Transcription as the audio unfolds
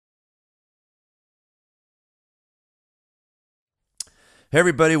Hey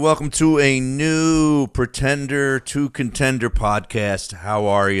everybody, welcome to a new Pretender to Contender podcast. How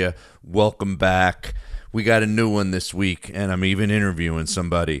are you? Welcome back. We got a new one this week, and I'm even interviewing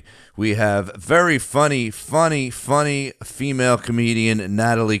somebody. We have very funny female comedian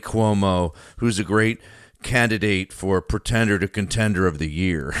Natalie Cuomo, who's a great candidate for Pretender to Contender of the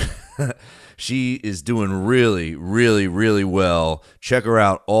Year. She is doing really well. Check her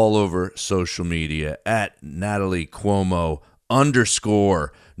out all over social media at Natalie Cuomo _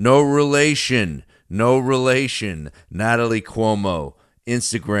 no relation, Natalie Cuomo,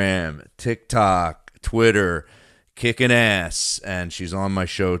 Instagram, TikTok, Twitter, kicking ass, and she's on my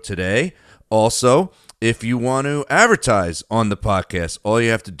show today. Also, if you want to advertise on the podcast, all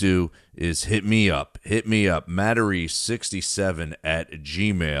you have to do is hit me up, Mattery67 at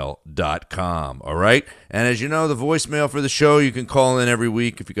gmail.com, all right? And as you know, the voicemail for the show, you can call in every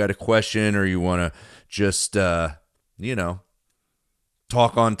week if you got a question or you want to just,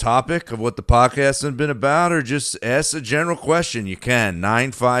 talk on topic of what the podcast has been about, or just ask a general question. You can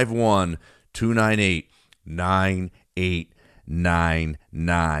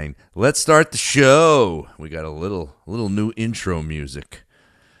 951-298-9899. Let's start the show. We got a little new intro music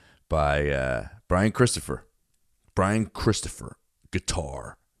by Brian Christopher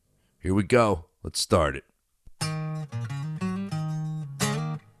guitar. Here we go. Let's start it.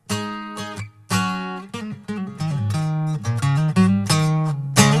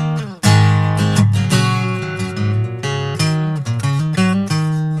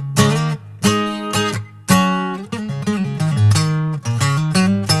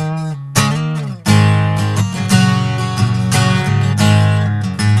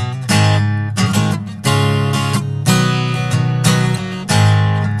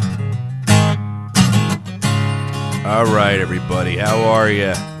 All right, everybody, how are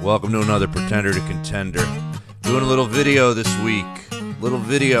you? Welcome to another Pretender to Contender. Doing a little video this week.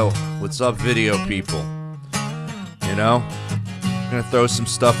 What's up, video people? You know, I'm going to throw some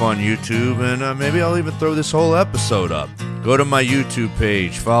stuff on YouTube, and maybe I'll even throw this whole episode up. Go to my YouTube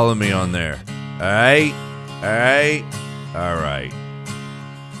page. Follow me on there. All right.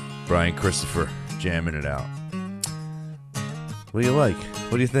 Brian Christopher, jamming it out. What do you like?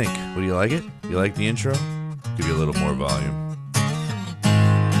 What do you think? Do you like it? You like the intro? Give you a little more volume.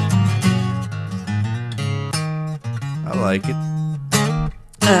 I like it.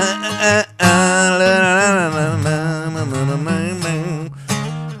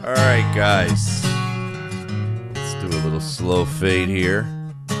 All right, guys. Let's do a little slow fade here.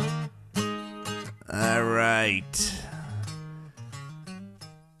 All right.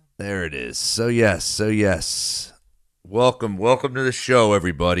 There it is. So yes. Welcome to the show,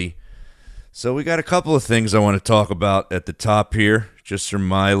 everybody. So we got a couple of things I want to talk about at the top here, just from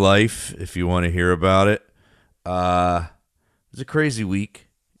my life, if you want to hear about it. It was a crazy week.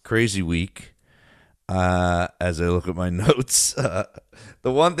 As I look at my notes, the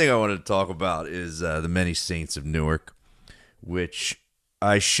one thing I wanted to talk about is the Many Saints of Newark, which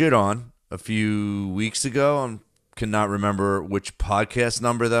I shit on a few weeks ago. I cannot remember which podcast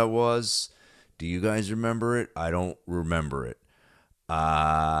number that was. Do you guys remember it? I don't remember it.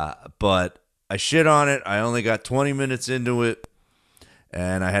 But I shit on it. I only got 20 minutes into it,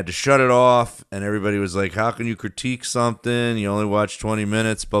 and I had to shut it off, and everybody was like, how can you critique something? You only watched 20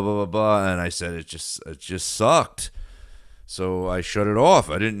 minutes, blah, blah, blah, blah. And I said, it just sucked. So I shut it off.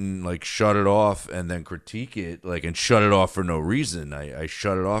 I didn't, shut it off and then critique it, and shut it off for no reason. I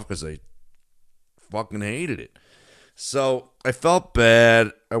shut it off because I fucking hated it. So I felt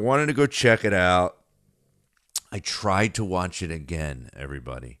bad. I wanted to go check it out. I tried to watch it again,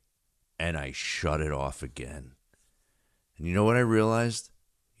 everybody, and I shut it off again. And you know what I realized?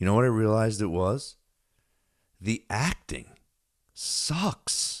 It was? The acting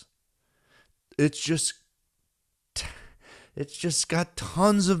sucks. It's just got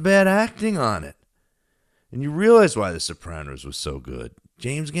tons of bad acting on it. And you realize why The Sopranos was so good.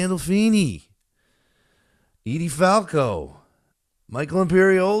 James Gandolfini, Edie Falco, Michael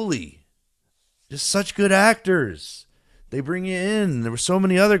Imperioli. Just such good actors. They bring you in. There were so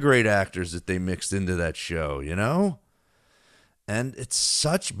many other great actors that they mixed into that show, you know? And it's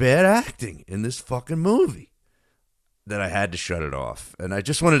such bad acting in this fucking movie that I had to shut it off. And I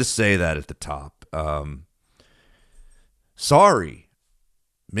just wanted to say that at the top. Sorry.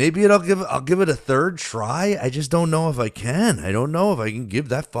 Maybe I'll give it a third try. I just don't know if I can. I don't know if I can give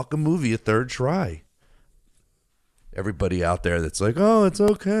that fucking movie a third try. Everybody out there that's like, oh, it's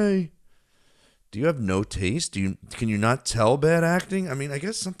okay. Do you have no taste? Can you not tell bad acting? I mean, I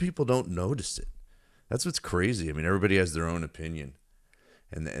guess some people don't notice it. That's what's crazy. I mean, everybody has their own opinion,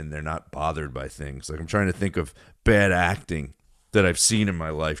 and they're not bothered by things. Like, I'm trying to think of bad acting that I've seen in my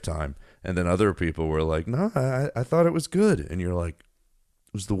lifetime. And then other people were like, no, I thought it was good. And you're like,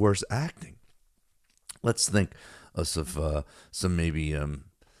 it was the worst acting. Let's think of some maybe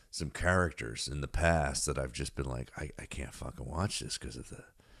some characters in the past that I've just been like, I can't fucking watch this because of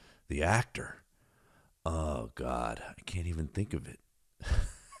the actor. Oh, God, I can't even think of it.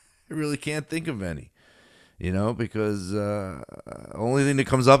 I really can't think of any, because only thing that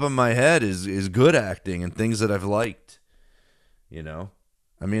comes up in my head is good acting and things that I've liked,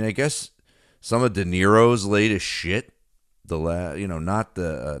 I mean, I guess some of De Niro's latest shit, not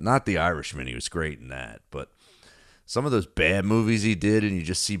the Irishman, he was great in that, but some of those bad movies he did and you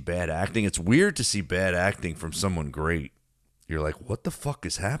just see bad acting. It's weird to see bad acting from someone great. You're like, what the fuck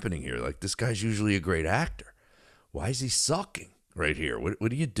is happening here? Like, this guy's usually a great actor. Why is he sucking right here? What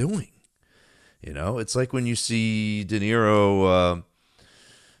are you doing? It's like when you see De Niro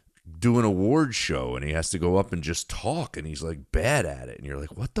do an award show and he has to go up and just talk and he's like bad at it. And you're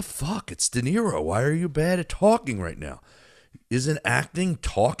like, what the fuck? It's De Niro. Why are you bad at talking right now? Isn't acting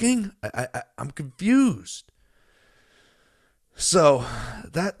talking? I'm confused. So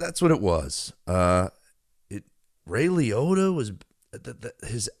that's what it was. Ray Liotta was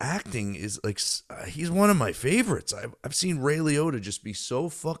his acting is like he's one of my favorites. I've seen Ray Liotta just be so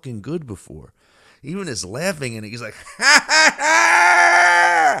fucking good before. Even his laughing and he's like, ha ha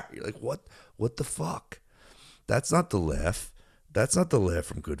ha! You're like, what the fuck? That's not the laugh. That's not the laugh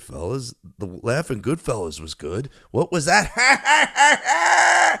from Goodfellas. The laugh in Goodfellas was good. What was that? Ha ha ha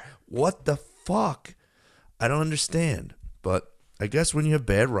ha! What the fuck? I don't understand. But I guess when you have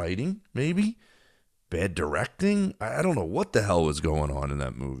bad writing, maybe bad directing, I don't know what the hell was going on in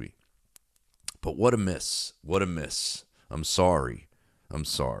that movie. But what a miss. What a miss. I'm sorry.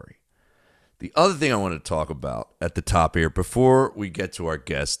 The other thing I want to talk about at the top here, before we get to our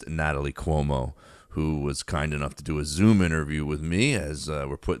guest, Natalie Cuomo, who was kind enough to do a Zoom interview with me as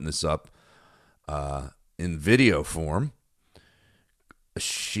we're putting this up in video form.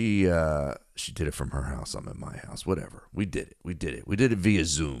 She did it from her house. I'm at my house. Whatever. We did it. We did it via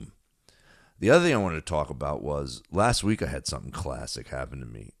Zoom. The other thing I wanted to talk about was last week I had something classic happen to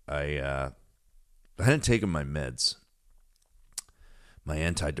me. I hadn't taken my meds, my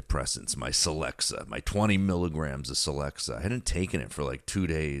antidepressants, my Celexa, my 20 milligrams of Celexa. I hadn't taken it for like 2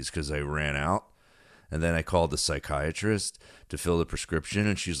 days because I ran out. And then I called the psychiatrist to fill the prescription.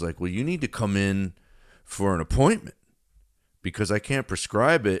 And she's like, well, you need to come in for an appointment because I can't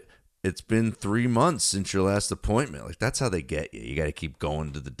prescribe it. It's been 3 months since your last appointment. Like, that's how they get you. You got to keep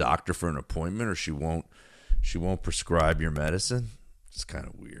going to the doctor for an appointment or she won't prescribe your medicine. It's kind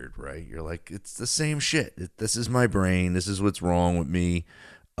of weird, right? You're like, it's the same shit. This is my brain. This is what's wrong with me.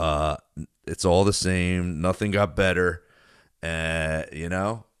 It's all the same. Nothing got better.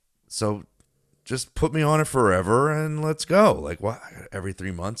 So just put me on it forever and let's go. Like, what? Every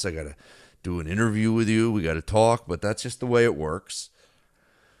 3 months I got to do an interview with you. We got to talk, but that's just the way it works.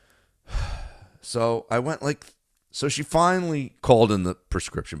 So I went so she finally called in the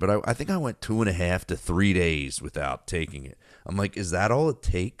prescription, but I think I went 2.5 to 3 days without taking it. I'm like, is that all it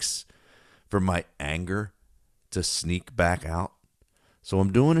takes for my anger to sneak back out? So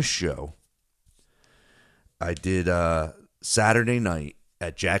I'm doing a show. I did Saturday night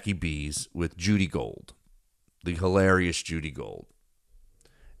at Jackie B's with Judy Gold, the hilarious Judy Gold.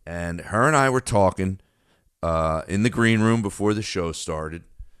 And her and I were talking in the green room before the show started.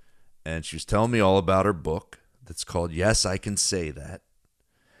 And she was telling me all about her book that's called Yes, I Can Say That.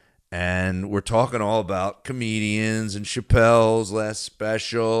 And we're talking all about comedians and Chappelle's last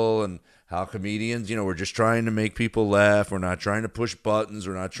special and how comedians, we're just trying to make people laugh. We're not trying to push buttons.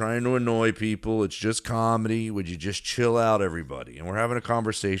 We're not trying to annoy people. It's just comedy. Would you just chill out, everybody? And we're having a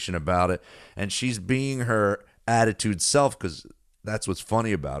conversation about it. And she's being her attitude self because that's what's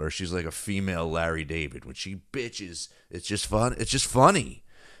funny about her. She's like a female Larry David. When she bitches, it's just fun. It's just funny.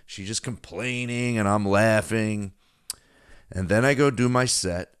 She's just complaining and I'm laughing. And then I go do my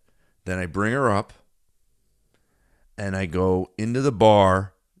set. Then I bring her up and I go into the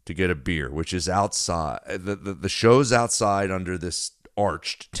bar to get a beer, which is outside. The show's outside under this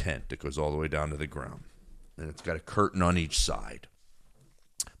arched tent that goes all the way down to the ground. And it's got a curtain on each side.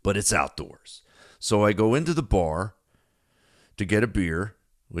 But it's outdoors. So I go into the bar to get a beer,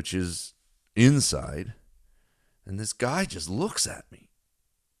 which is inside. And this guy just looks at me.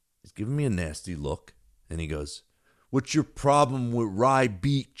 He's giving me a nasty look. And he goes, "What's your problem with Rye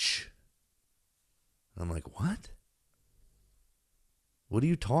Beach?" I'm like, what? What are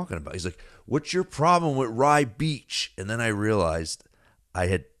you talking about? He's like, "What's your problem with Rye Beach?" And then I realized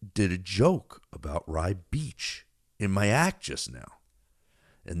I did a joke about Rye Beach in my act just now.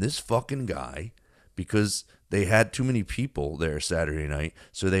 And this fucking guy because they had too many people there Saturday night,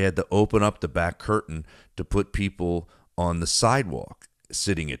 so they had to open up the back curtain to put people on the sidewalk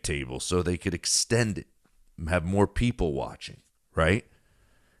sitting at tables so they could extend it, have more people watching, right?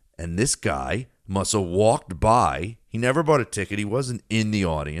 And this guy must have walked by. He never bought a ticket. He wasn't in the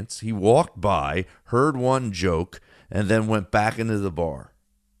audience. He walked by, heard one joke, and then went back into the bar.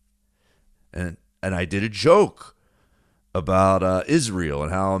 And I did a joke about Israel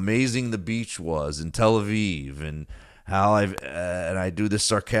and how amazing the beach was in Tel Aviv, and how I do this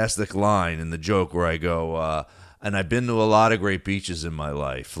sarcastic line in the joke where I go, and I've been to a lot of great beaches in my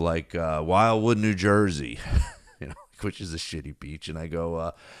life, like Wildwood, New Jersey, you know, which is a shitty beach, and I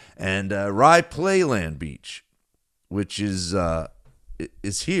go, and Rye Playland Beach, which is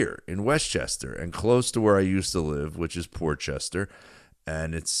here in Westchester and close to where I used to live, which is Portchester,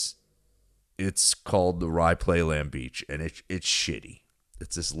 and it's called the Rye Playland Beach, and it's shitty.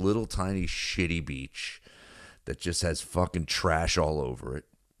 It's this little tiny shitty beach that just has fucking trash all over it.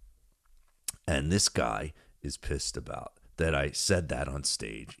 And this guy is pissed about that I said that on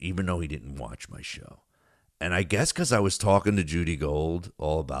stage, even though he didn't watch my show. And I guess because I was talking to Judy Gold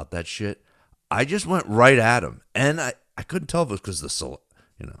all about that shit, I just went right at him. And I couldn't tell if it was because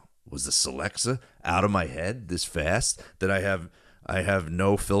was the Celexa out of my head this fast that I have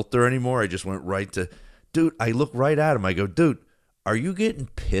no filter anymore. I just went right to, dude, I look right at him. I go, dude, are you getting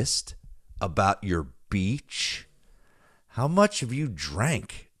pissed about your beach? How much have you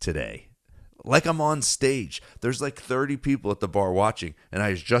drank today? Like I'm on stage. There's like 30 people at the bar watching, and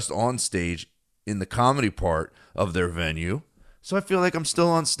I was just on stage in the comedy part of their venue. So I feel like I'm still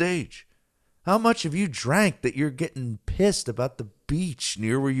on stage. How much have you drank that you're getting pissed about the beach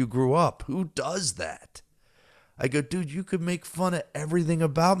near where you grew up? Who does that? I go, dude, you could make fun of everything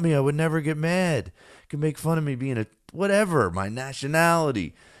about me. I would never get mad. You could make fun of me being my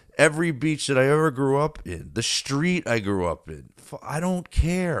nationality, every beach that I ever grew up in, the street I grew up in. I don't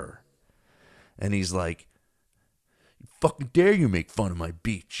care. And he's like, fucking dare you make fun of my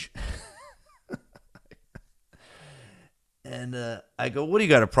beach. And I go, what, do you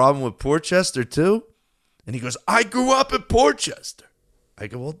got a problem with Portchester too? And he goes, I grew up in Portchester. I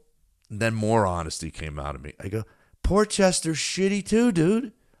go, well, then more honesty came out of me. I go, Portchester's shitty too,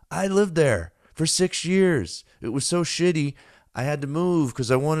 dude. I lived there for 6 years. It was so shitty, I had to move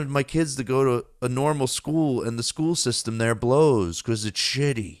because I wanted my kids to go to a normal school, and the school system there blows because it's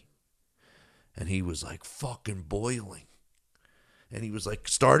shitty. And he was like fucking boiling. And he was like,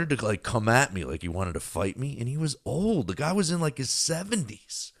 started to like come at me like he wanted to fight me. And he was old. The guy was in like his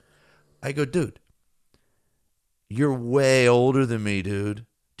 70s. I go, dude, you're way older than me, dude.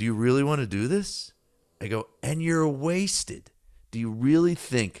 Do you really want to do this? I go, and you're wasted. Do you really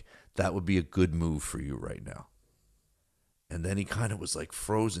think that would be a good move for you right now? And then he kind of was like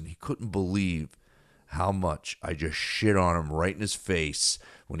frozen. He couldn't believe how much I just shit on him right in his face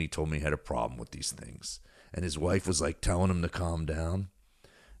when he told me he had a problem with these things. And his wife was like telling him to calm down.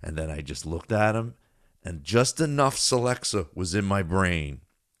 And then I just looked at him, and just enough Celexa was in my brain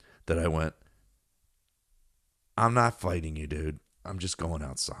that I went, I'm not fighting you, dude. I'm just going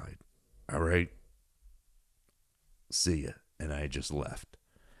outside. All right? See ya. And I just left.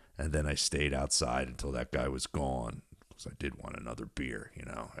 And then I stayed outside until that guy was gone. Because I did want another beer, you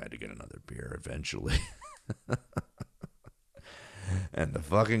know. I had to get another beer eventually. And the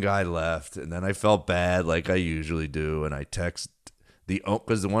fucking guy left. And then I felt bad like I usually do. And I text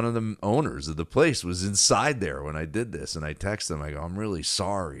because one of the owners of the place was inside there when I did this. And I text him. I go, I'm really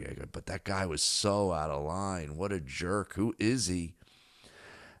sorry. I go, but that guy was so out of line. What a jerk. Who is he?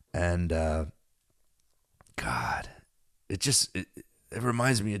 And God, it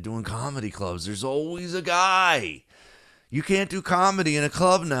reminds me of doing comedy clubs. There's always a guy. You can't do comedy in a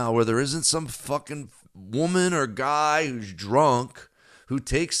club now where there isn't some fucking woman or guy who's drunk who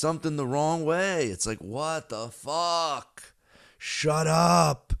takes something the wrong way. It's like, what the fuck? Shut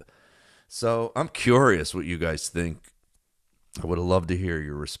up. So I'm curious what you guys think. I would have loved to hear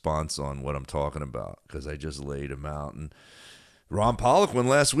your response on what I'm talking about, because I just laid him out. And Ron Poliquin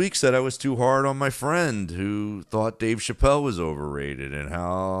last week said I was too hard on my friend who thought Dave Chappelle was overrated, and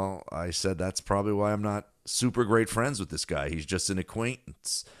how I said that's probably why I'm not super great friends with this guy. He's just an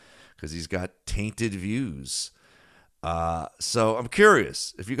acquaintance because he's got tainted views. So I'm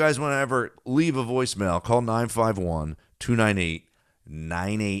curious. If you guys want to ever leave a voicemail, call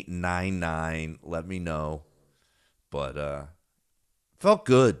 951-298-9899. Let me know. But felt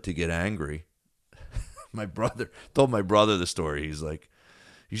good to get angry. My brother told my brother the story. He's like,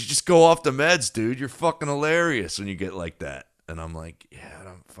 you should just go off the meds, dude. You're fucking hilarious when you get like that. And I'm like, yeah,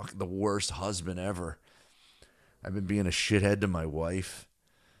 I'm fucking the worst husband ever. I've been being a shithead to my wife.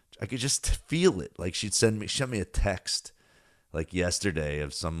 I could just feel it. Like she'd sent me a text like yesterday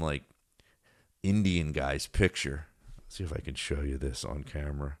of some like Indian guy's picture. Let's see if I can show you this on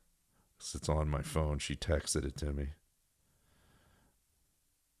camera. It's on my phone. She texted it to me.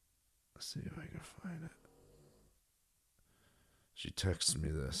 Let's see if I can find it. She texted me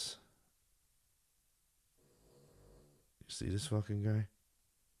this. You see this fucking guy?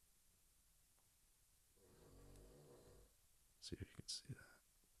 See if you can see that.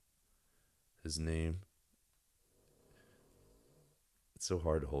 His name. It's so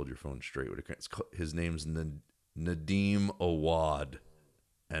hard to hold your phone straight. His name's Nadeem Awad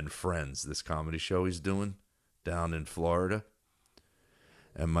and Friends, this comedy show he's doing down in Florida.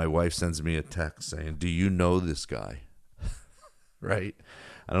 And my wife sends me a text saying, "Do you know this guy?" Right?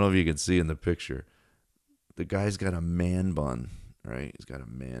 I don't know if you can see in the picture. The guy's got a man bun, right? He's got a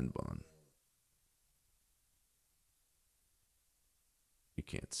man bun. You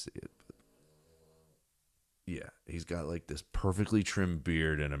can't see it, but yeah, he's got like this perfectly trimmed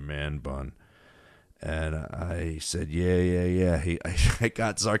beard and a man bun. And I said, yeah. I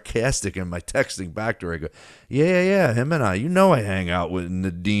got sarcastic in my texting back to her. I go, yeah, him and I. You know I hang out with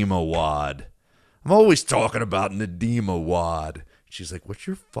Nadeem Awad. I'm always talking about Nadeem Awad. She's like, what's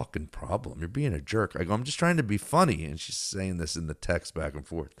your fucking problem? You're being a jerk. I go, I'm just trying to be funny. And she's saying this in the text back and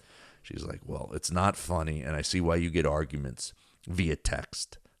forth. She's like, well, it's not funny, and I see why you get arguments via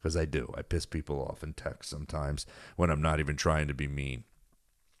text. Because I do. I piss people off in text sometimes when I'm not even trying to be mean.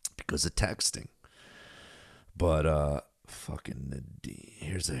 Because of texting. But fucking Nadeem.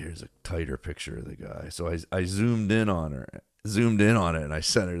 Here's a tighter picture of the guy. So I zoomed in on it, and I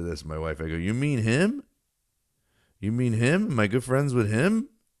sent her this. My wife, I go, you mean him? You mean him? Am I good friends with him?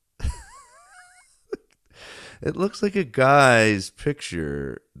 It looks like a guy's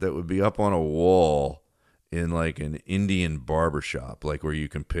picture that would be up on a wall in like an Indian barbershop, like where you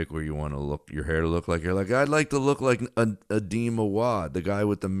can pick where you want to look your hair to look like. You're like, I'd like to look like Nadeem Awad, the guy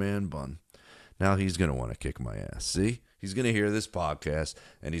with the man bun. Now he's going to want to kick my ass. See? He's going to hear this podcast,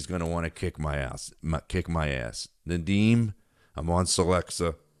 and he's going to want to kick my ass. Nadeem, I'm on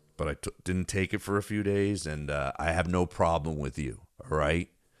Celexa, but I didn't take it for a few days, and I have no problem with you, all right?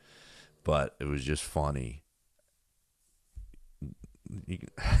 But it was just funny. You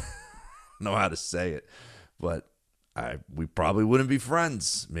know how to say it, but we probably wouldn't be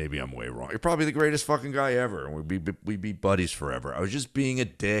friends. Maybe I'm way wrong. You're probably the greatest fucking guy ever, and we'd be buddies forever. I was just being a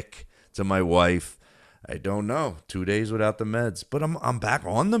dick to my wife. I don't know. 2 days without the meds, but I'm back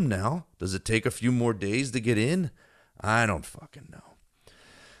on them now. Does it take a few more days to get in? I don't fucking know.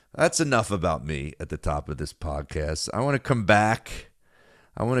 That's enough about me at the top of this podcast. I want to come back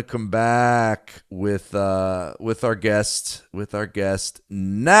with our guest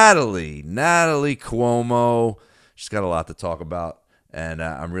Natalie Cuomo. She's got a lot to talk about, and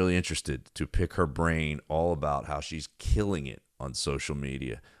I'm really interested to pick her brain all about how she's killing it on social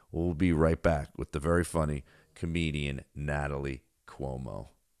media. We'll be right back with the very funny comedian Natalie Cuomo.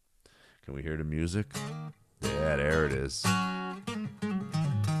 Can we hear the music? Yeah, there it is.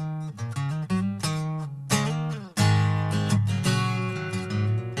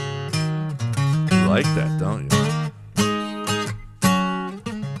 You like that, don't you?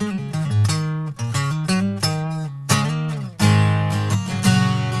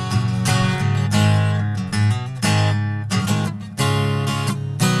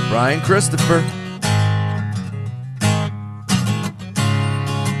 Brian Christopher.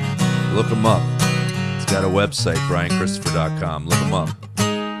 Look him up. He's got a website, brianchristopher.com. Look him up.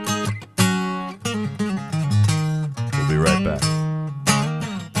 We'll be right back.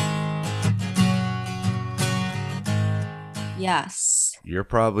 Yes. You're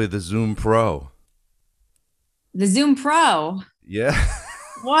probably the Zoom Pro. The Zoom Pro? Yeah.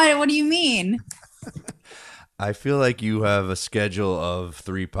 What do you mean? I feel like you have a schedule of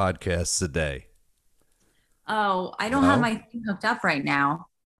 3 podcasts a day. Oh, I don't have my thing hooked up right now.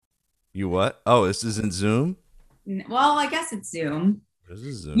 You what? Oh, this isn't Zoom? Well, I guess it's Zoom. This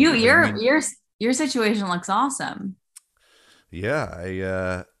is Zoom. Your situation looks awesome.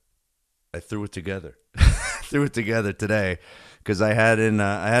 Yeah, I threw it together. Threw it together today because I hadn't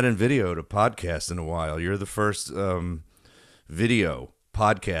videoed a podcast in a while. You're the first video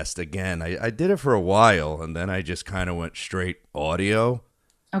podcast again. I did it for a while, and then I just kind of went straight audio.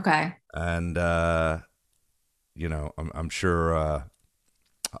 Okay. And I'm sure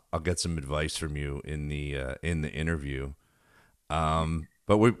I'll get some advice from you in the interview.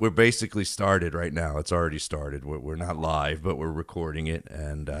 But we're basically started right now. It's already started. We're not live, but we're recording it,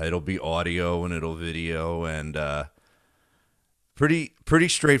 and it'll be audio and it'll video, and pretty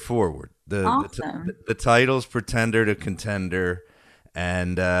straightforward. Awesome. The title's Pretender to Contender,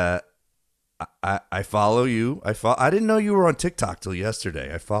 and I follow you. I didn't know you were on TikTok till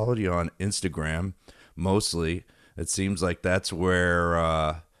yesterday. I followed you on Instagram mostly. It seems like that's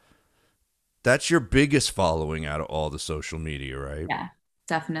your biggest following out of all the social media, right? Yeah,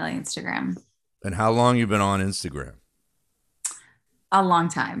 definitely Instagram. And how long you been on Instagram? A long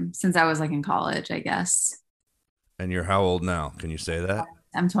time since I was like in college, I guess. And you're how old now? Can you say that?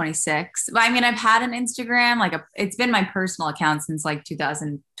 I'm 26. But I mean, I've had an Instagram, it's been my personal account since like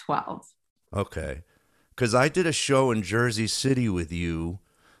 2012. Okay. Because I did a show in Jersey City with you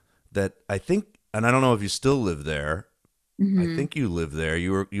that I think, and I don't know if you still live there. I Hmm. think you live there.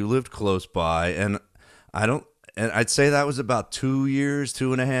 You lived close by, and I don't. And I'd say that was about 2 years,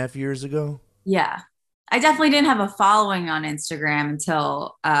 2.5 years ago. Yeah. I definitely didn't have a following on Instagram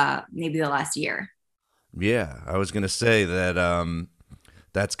until maybe the last year. Yeah, I was gonna say that.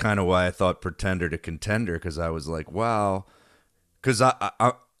 That's kind of why I thought Pretender to Contender, because I was like, wow, because I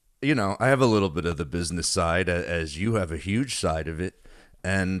have a little bit of the business side, as you have a huge side of it,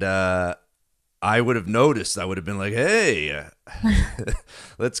 and I would have noticed. I would have been like, hey,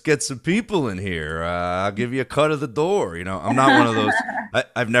 let's get some people in here. I'll give you a cut of the door. I'm not one of those.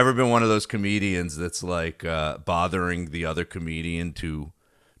 I've never been one of those comedians that's like bothering the other comedian to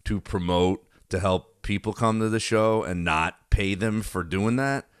promote, to help people come to the show and not pay them for doing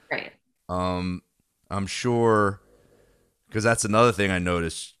that. Right. Um, I'm sure, because that's another thing I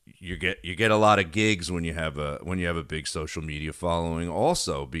noticed. You get a lot of gigs when you have a big social media following.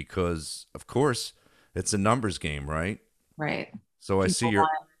 Also, because of course it's a numbers game, right? Right. So I see People you're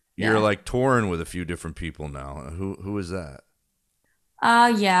want, you're yeah. like touring with a few different people now. Who is that?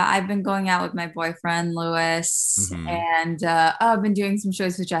 Yeah, I've been going out with my boyfriend, Lewis, Mm-hmm. and I've been doing some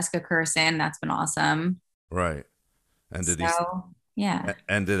shows with Jessica Curson. That's been awesome. Right. And did these So, yeah.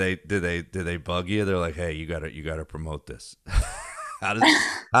 and did they bug you? They're like, hey, you gotta promote this. how does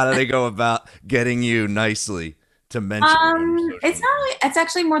how do they go about getting you nicely to mention it on your social It's not media? really, it's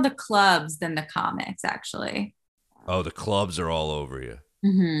actually more the clubs than the comics, actually. Oh, the clubs are all over you.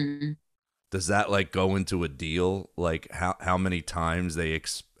 Hmm. Does that like go into a deal? Like how many times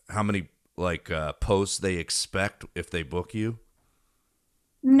how many like posts they expect if they book you?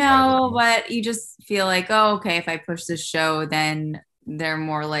 Does that ever No, come up? but you just feel like, oh, okay, if I push this show, then they're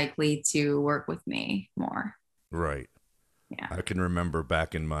more likely to work with me more. Right. Yeah. I can remember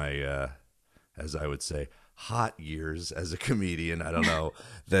back in my as I would say hot years as a comedian. I don't know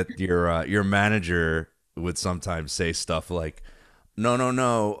that your manager would sometimes say stuff like, "No, no,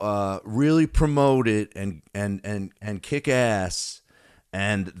 no, really promote it and kick ass,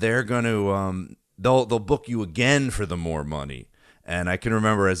 and they're gonna they'll book you again for the more money." And I can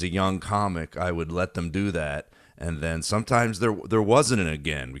remember as a young comic, I would let them do that. And then sometimes there wasn't an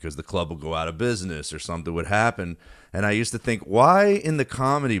again because the club would go out of business or something would happen. And I used to think, why in the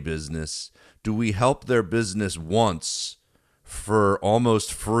comedy business do we help their business once for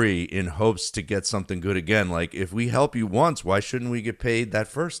almost free in hopes to get something good again? Like, if we help you once, why shouldn't we get paid that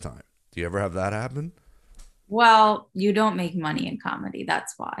first time? Do you ever have that happen? Well, you don't make money in comedy.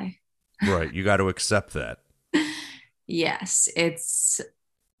 That's why. Right. You got to accept that. Yes, it's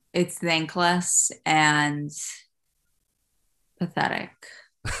thankless and pathetic.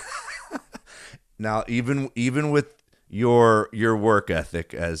 Now, even with your work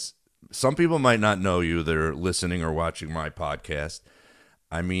ethic, as some people might not know you that are listening or watching my podcast.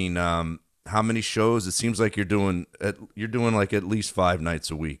 I mean, how many shows? It seems like you're doing like at least 5 nights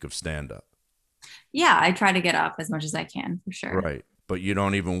a week of stand up. Yeah, I try to get up as much as I can for sure. Right. But you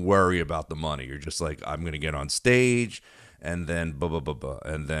don't even worry about the money. You're just like, I'm going to get on stage and then blah, blah, blah, blah.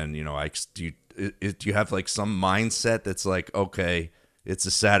 And then, do you have like some mindset that's like, okay, it's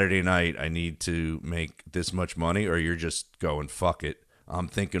a Saturday night. I need to make this much money, or you're just going, fuck it. I'm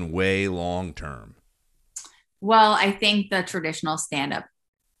thinking way long term. Well, I think the traditional stand-up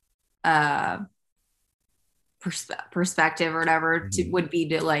uh perspective or whatever Mhm. would be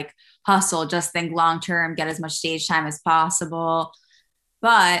to like hustle, just think long term, get as much stage time as possible.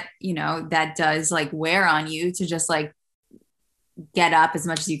 But, that does like wear on you to just like get up as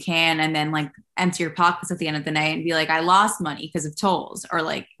much as you can and then like empty your pockets at the end of the night and be like, I lost money because of tolls or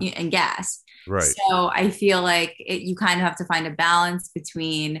like and gas. Right. So I feel like you kind of have to find a balance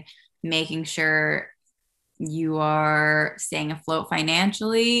between making sure you are staying afloat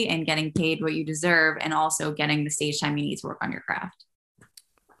financially and getting paid what you deserve and also getting the stage time you need to work on your craft.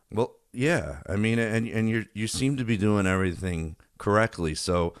 Well, yeah. I mean, and you seem to be doing everything correctly.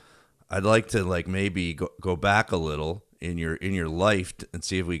 So I'd like to like maybe go back a little in your life and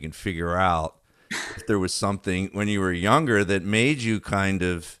see if we can figure out if there was something when you were younger that made you kind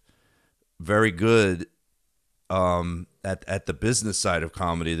of very good at the business side of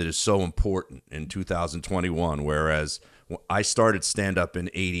comedy that is so important in 2021. Whereas I started stand up in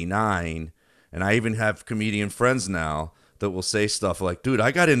 '89, and I even have comedian friends now that will say stuff like, "Dude,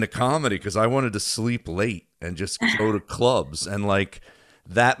 I got into comedy because I wanted to sleep late and just go to clubs," and like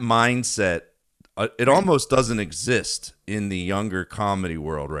that mindset. It Right. almost doesn't exist in the younger comedy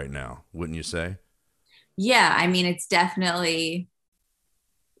world right now, wouldn't you say? Yeah, I mean, it's definitely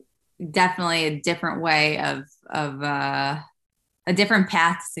a different way of a different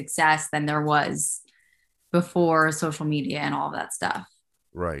path to success than there was before social media and all of that stuff.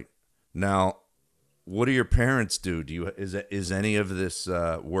 Right. Now, what do your parents do? Do you is any of this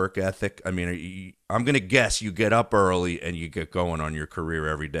work ethic? I mean, I'm going to guess you get up early and you get going on your career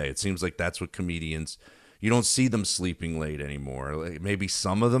every day. It seems like that's what comedians. You don't see them sleeping late anymore. Like, maybe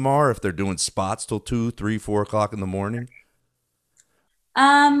some of them are if they're doing spots till 2, 3, 4 o'clock in the morning.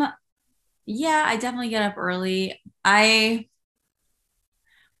 Um, yeah, I definitely get up early. I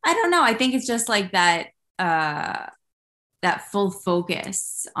don't know. I think it's just like uh that full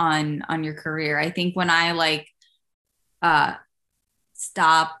focus on your career. I think when I like uh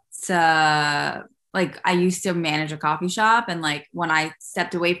stopped like I used to manage a coffee shop, and like when I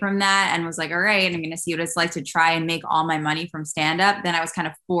stepped away from that and was like, all right, I'm gonna see what it's like to try and make all my money from stand up, then I was kind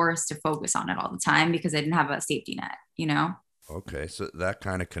of forced to focus on it all the time because I didn't have a safety net, you know? Okay, so that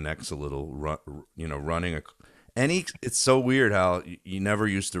kind of connects a little, running a any. It's so weird how you never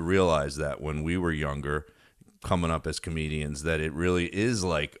used to realize that when we were younger, coming up as comedians, that it really is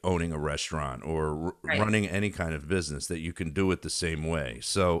like owning a restaurant or Right. running any kind of business that you can do it the same way.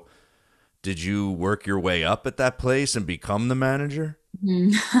 So, did you work your way up at that place and become the manager?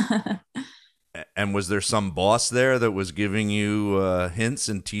 Mhm. And was there some boss there that was giving you hints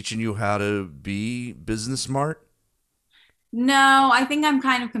and teaching you how to be business smart? No, I think I'm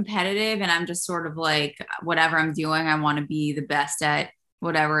kind of competitive and I'm just sort of like whatever I'm doing, I want to be the best at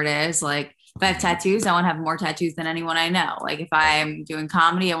whatever it is. Like if I have tattoos, I want to have more tattoos than anyone I know. Like if I'm doing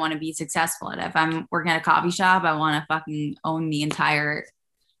comedy, I want to be successful at it. If I'm working at a coffee shop, I want to fucking own the entire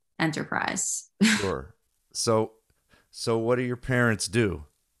enterprise. Sure. So, what do your parents do?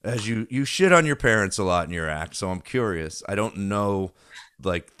 As you shit on your parents a lot in your act, so I'm curious. I don't know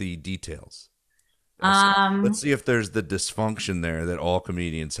like the details. So let's Um, see if there's the dysfunction there that all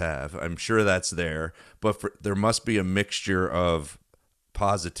comedians have. I'm sure that's there, but there must be a mixture of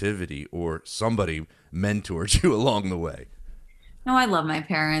positivity or somebody mentored you along the way. no, I love my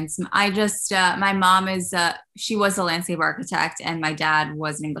parents. I just my mom is she was a landscape architect and my dad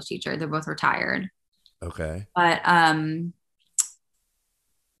was an English teacher. They're both retired. Okay. But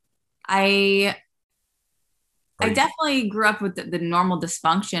I Are I you definitely grew up with the normal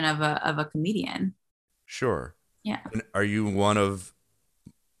dysfunction of a comedian. sure? Yeah. And are you one of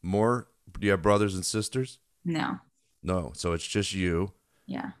more? Do you have brothers and sisters? No. No. So it's just you.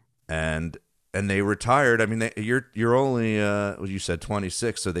 Yeah. and they retired. I mean, you're only well, you said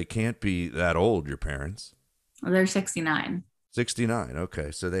 26, so they can't be that old. Your parents, Well, they're 69. 69.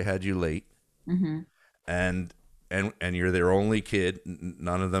 Okay, so they had you late, Mm-hmm. and you're their only kid.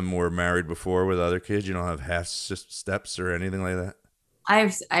 None of them were married before with other kids. You don't have half steps or anything like that. I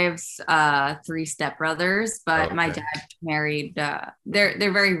have three stepbrothers, but my Okay. dad married they're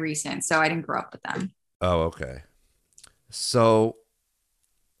very recent, so I didn't grow up with them. Oh, okay. So,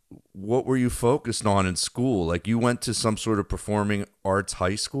 what were you focused on in school? Like, you went to some sort of performing arts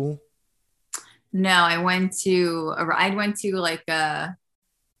high school? No, I went to like a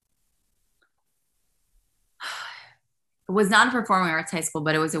it was not a performing arts high school,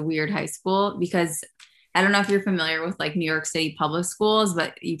 but it was a weird high school because I don't know if you're familiar with like New York City public schools,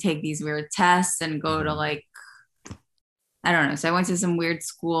 but you take these weird tests and go to Hmm. like I don't know. So I went to some weird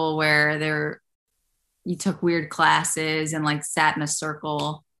school where there you took weird classes and like sat in a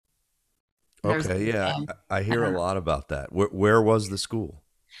circle. There was Okay, yeah, I I hear a don't know. lot about that. Where was the school?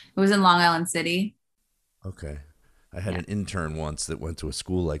 It was in Long Island City. Okay. I had Yeah, an intern once that went to a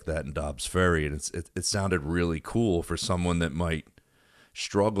school like that in Dobbs Ferry, and it sounded really cool for someone that might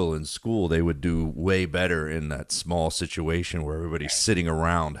struggle in school. They would do way better in that small situation where everybody's sitting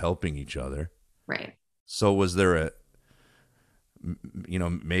around helping each other. right. So was there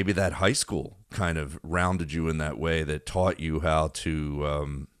maybe that high school kind of rounded you in that way that taught you how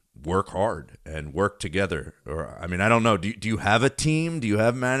to work hard and work together? Or, I mean, I don't know. Do you have a team? Do you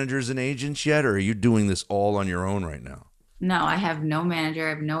have managers and agents yet? Or are you doing this all on your own right now? No, I have no manager. I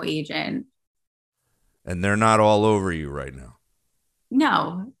have no agent. And they're not all over you right now.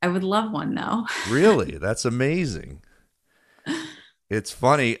 No, I would love one though. Really? That's amazing. It's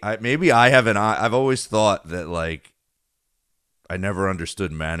funny. Maybe I have an eye. I've always thought that, like, I never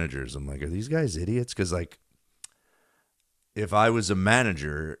understood managers. I'm like, are these guys idiots? Because, like, if I was a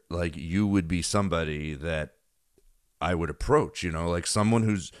manager, like you would be somebody that I would approach, like someone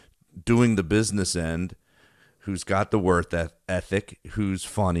who's doing the business end, who's got the ethic, who's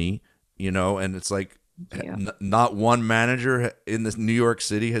funny, and it's like Thank you. not one manager in this New York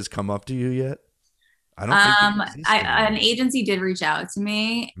City has come up to you yet. I don't think they exist An anymore. agency did reach out to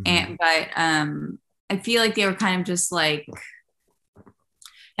me, Hmm. and but I feel like they were kind of just like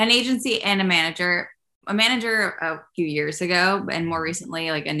an agency and a manager a few years ago, and more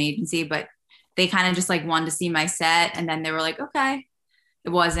recently like an agency, but they kind of just like wanted to see my set, and then they were like, okay, it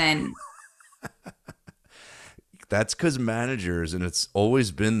wasn't. That's because managers, and it's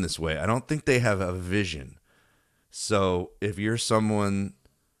always been this way. I don't think they have a vision. So if you're someone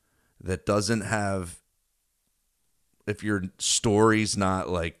that doesn't have, if your story's not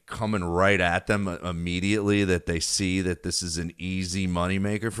like coming right at them immediately, that they see that this is an easy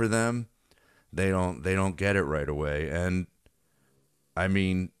moneymaker for them, they don't get it right away. And I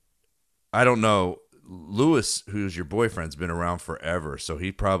mean, I don't know. Lewis, who's your boyfriend's been around forever, so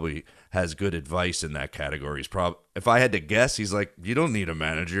he probably has good advice in that category. He's probably, if I had to guess, he's like, you don't need a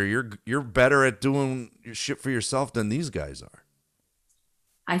manager. You're better at doing your shit for yourself than these guys are.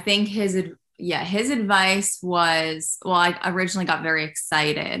 I think his advice was, well, I originally got very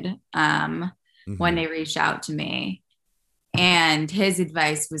excited when Hmm. they reached out to me. And his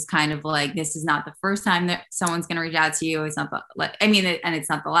advice was kind of like, this is not the first time that someone's going to reach out to you. It's not the, like, I mean, and it's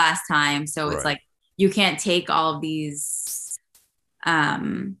not the last time. So it's Right. like, you can't take all of these,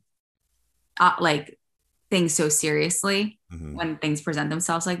 um, like things so seriously Hmm. when things present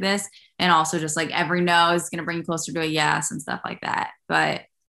themselves like this. And also just like every no is going to bring you closer to a yes and stuff like that. But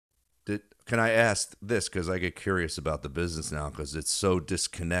Can I ask this? Because I get curious about the business now because it's so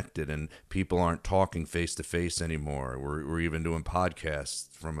disconnected and people aren't talking face to face anymore. We're even doing podcasts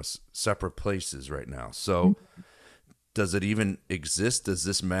from separate places right now. So does it even exist? Does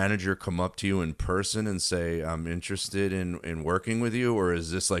this manager come up to you in person and say, I'm interested in working with you? Or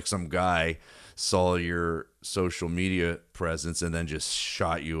is this like some guy saw your social media presence and then just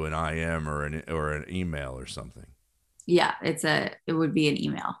shot you an IM or an email or something? yeah, it would be an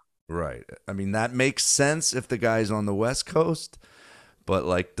email. Right. I mean, that makes sense if the guy's on the West Coast, but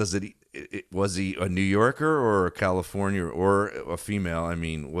like, was he a New Yorker or a California or a female? I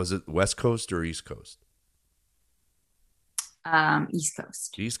mean, was it West Coast or East Coast? East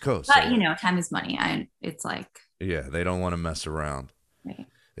Coast. East Coast. But So you know, time is money. It's like, yeah, they don't want to mess around. right.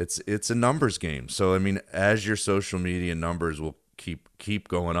 It's a numbers game. So I mean, as your social media numbers will keep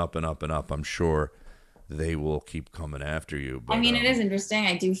going up and up and up, I'm sure they will keep coming after you. I But mean, it is interesting.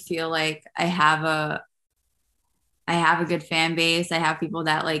 I do feel like I have a good fan base. I have people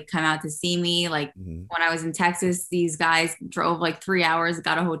that like come out to see me. Like mhm. when I was in Texas, these guys drove like 3 hours,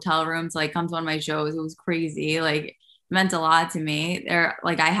 got a hotel room to like come to one of my shows. It was crazy. Like it meant a lot to me. They're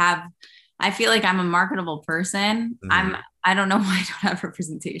like I feel like I'm a marketable person. Mhm. I don't know why I don't have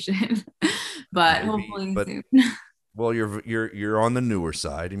representation, but Maybe, hopefully but soon. well, you're on the newer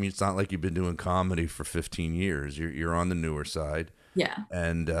side. I mean, it's not like you've been doing comedy for 15 years. You're on the newer side, Yeah.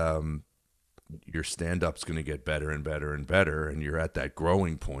 and your stand up's going to get better and better and better, and you're at that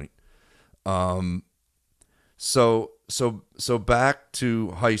growing point. Um, so back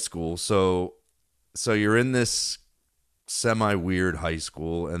to high school. So you're in this semi weird high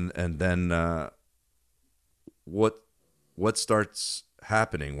school, and then what what starts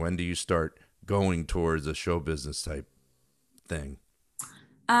happening? When do you start going towards a show business type thing?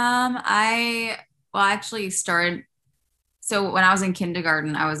 I well actually started so when I was in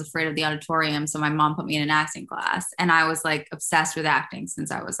kindergarten, I was afraid of the auditorium. So my mom put me in an acting class and I was like obsessed with acting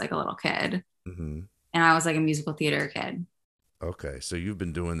since I was like a little kid. Hmm. And I was like a musical theater kid. Okay, so you've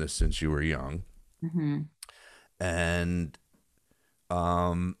been doing this since you were young, Hmm. and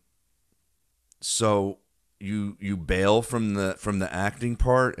um, so you bail from the acting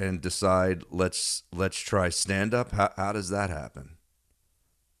part and decide let's try stand up. How does that happen?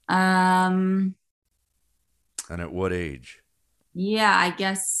 Um, And at what age? yeah, I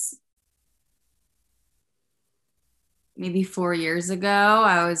guess maybe 4 years ago,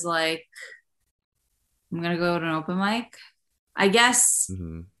 I was like, I'm gonna go to an open mic. I guess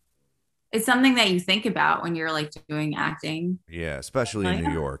Hmm. it's something that you think about when you're like doing acting. Yeah, especially in Like, New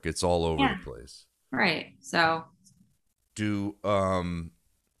oh, York, it's all over the yeah, place. right. So Do I'm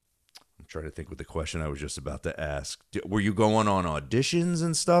trying to think with the question I was just about to ask. Were you going on auditions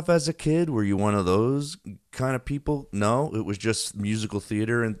and stuff as a kid? Were you one of those kind of people? No, it was just musical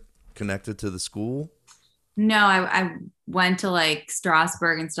theater and connected to the school. no, I went to like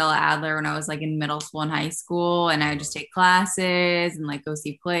Strasberg and Stella Adler when I was like in middle school and high school, and I would Uh, just take classes and like go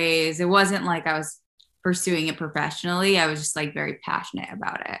see plays. It wasn't like I was pursuing it professionally. I was just like very passionate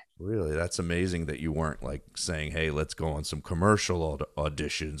about it. Really, that's amazing that you weren't like saying, "Hey, let's go on some commercial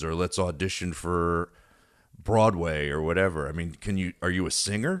auditions or let's audition for Broadway or whatever." I mean, can you are you a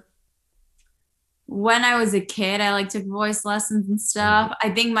singer? When I was a kid, I like took voice lessons and Uh, stuff. I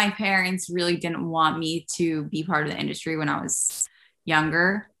think my parents really didn't want me to be part of the industry when I was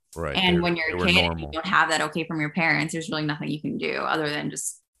younger. right. And when you're They a were kid and you normal. don't have that okay from your parents, there's really nothing you can do other than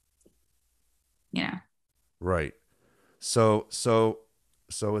just, you know, Right. So so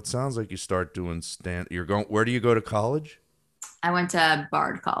so it sounds like you start doing stand you're going where do you go to college? I went to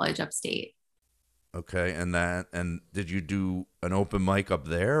Bard College upstate Okay. And did you do an open mic up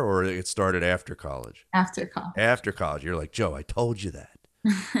there or it started after college? after college. After college. You're like, "Joe, I told you that."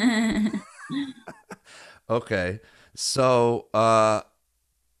 Okay. So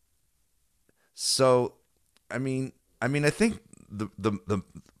so I think the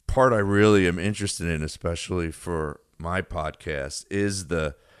part I really am interested in, especially for my podcast, is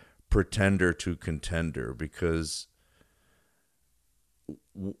the pretender to contender because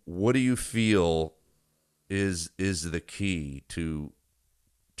what do you feel is the key to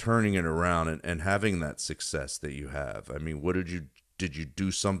turning it around and having that success that you have? I mean, what did you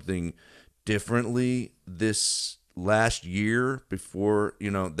do something differently this last year before,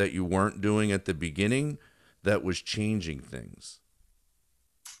 that you weren't doing at the beginning that was changing things?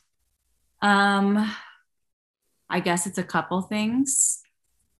 um, I guess it's a couple things.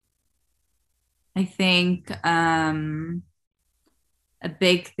 I think a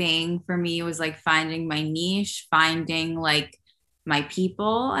big thing for me was like finding my niche, finding like my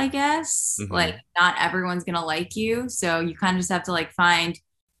people, I guess. Like Mhm. not everyone's gonna like you. So you kind of just have to like find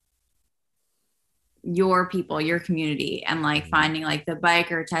your people, your community, and like Mhm. finding like the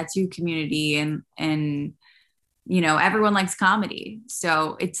biker tattoo community and everyone likes comedy.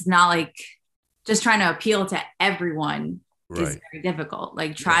 So it's not like just trying to appeal to everyone is Right. very difficult.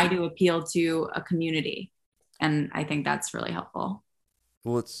 Like Yeah. try to appeal to a community. And I think that's really helpful.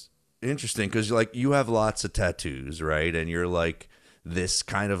 Well, it's interesting because like you have lots of tattoos, right? And you're like this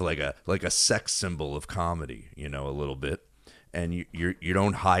kind of like a sex symbol of comedy, a little bit. And you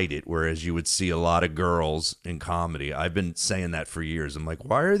don't hide it, whereas you would see a lot of girls in comedy. I've been saying that for years. I'm like,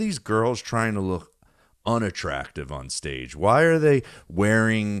 why are these girls trying to look unattractive on stage? Why are they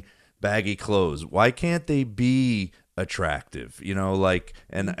wearing baggy clothes? Why can't they be attractive?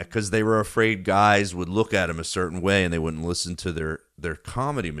 And because they were afraid guys would look at them a certain way and they wouldn't listen to their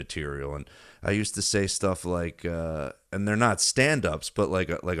comedy material. And I used to say stuff like, and they're not stand-ups, but like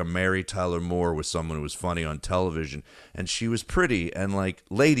a Mary Tyler Moore was someone who was funny on television, and she was pretty and like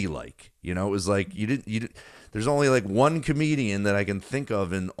ladylike. It was like you didn't. There's only like one comedian that I can think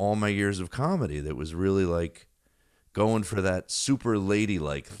of in all my years of comedy that was really like going for that super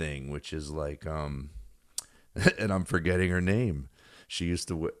ladylike thing, which is like and I'm forgetting her name. She used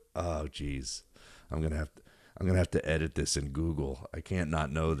to oh geez. I'm gonna have to I'm gonna have to edit this in Google. I can't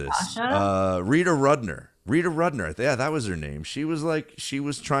not know this. Tasha? Rita Rudner. Rita Rudner. Yeah, that was her name. She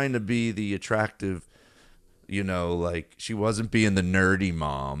was trying to be the attractive, like she wasn't being the nerdy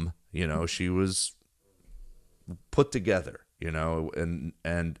mom. She was put together,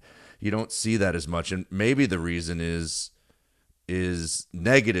 and you don't see that as much. And maybe the reason is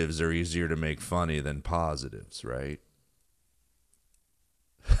negatives are easier to make funny than positives, right?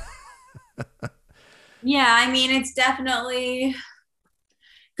 Yeah, I mean, it's definitely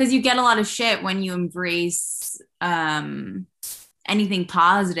because you get a lot of shit when you embrace anything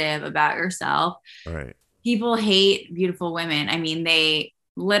positive about yourself. Right. People hate beautiful women. I mean, they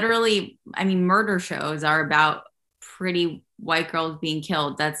literally, I mean, murder shows are about pretty white girls being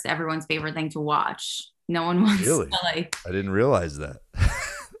killed. That's everyone's favorite thing to watch. No one wants Really? to like, I didn't realize that.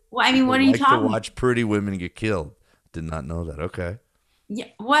 well, I mean, what People are you like to talking? watch pretty women get killed. Did not know that. Okay. Yeah,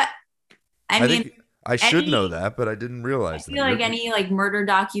 what? I I mean, think I should know any, that, but I didn't I realize that. feel like any like murder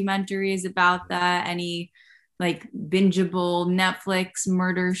documentaries about that, any like bingeable Netflix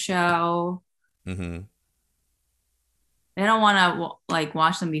murder show. Mhm. They don't want to like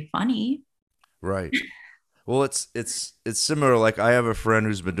watch them be funny. Right. Well, it's similar. Like I have a friend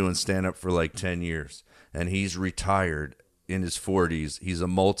who's been doing stand up for like 10 years and he's retired in his 40s. He's a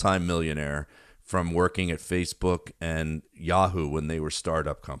multimillionaire from working at Facebook and Yahoo when they were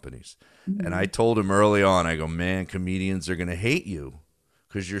startup companies. And I Mhm. told him early on, I go, "Man, comedians are going to hate you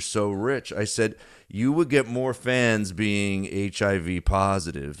because you're so rich." I said, "You would get more fans being HIV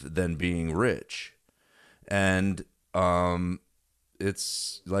positive than being rich." And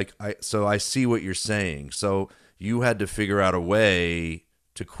it's like I see what you're saying. So you had to figure out a way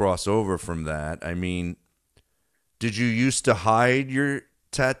to cross over from that. I mean, did you used to hide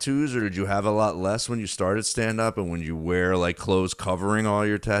tattoos, or did you have a lot less when you started stand up and when you wear like clothes covering all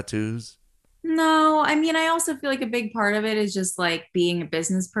your tattoos? No, I mean, I also feel like a big part of it is just like being a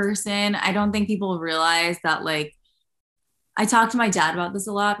business person. I don't think people realize that, like, I talk to my dad about this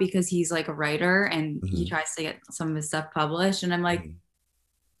a lot because he's like a writer and he Hmm. tries to get some of his stuff published. And I'm like, Hmm.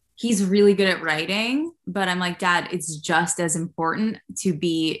 he's really good at writing, but I'm like, Dad, it's just as important to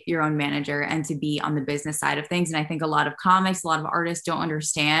be your own manager and to be on the business side of things. And I think a lot of comics, a lot of artists don't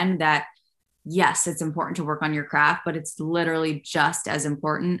understand that, yes, it's important to work on your craft, but it's literally just as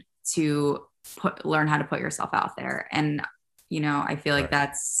important to learn how to put yourself out there. And, I feel like Right.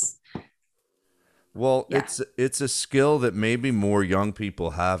 that's, Well, yeah. it's a skill that maybe more young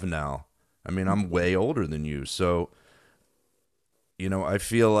people have now. I mean, I'm way older than you, so I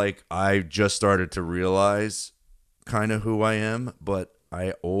feel like I just started to realize kind of who I am, but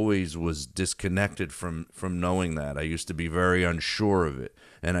I always was disconnected from knowing that. I used to be very unsure of it.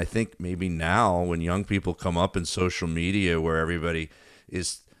 And I think maybe now when young people come up in social media where everybody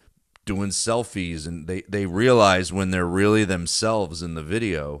is doing selfies and they realize when they're really themselves in the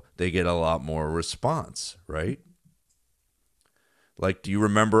video, they get a lot more response, right? Like, do you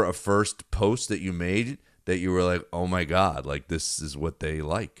remember a first post that you made that you were like, "Oh my God, like this is what they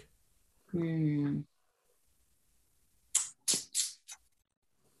like?" Hmm.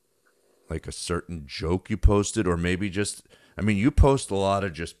 Like a certain joke you posted, or maybe just, I mean, you post a lot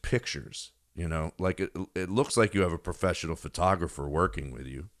of just pictures, like it looks like you have a professional photographer working with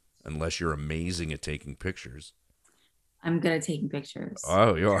you, unless you're amazing at taking pictures. I'm good at taking pictures.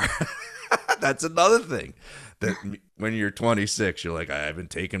 Oh, you are. That's another thing that when you're 26, you're like, I haven't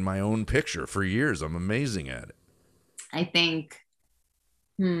taken my own picture for years. I'm amazing at it. I think,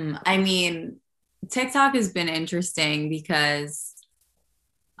 I mean, TikTok has been interesting because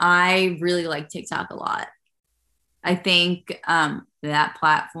I really like TikTok a lot. I think that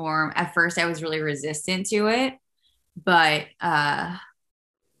platform, at first, I was really resistant to it, but I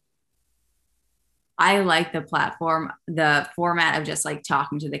like the platform, the format of just like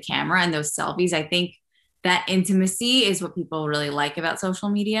talking to the camera and those selfies. I think that intimacy is what people really like about social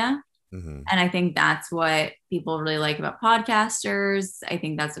media. Hmm. And I think that's what people really like about podcasters. I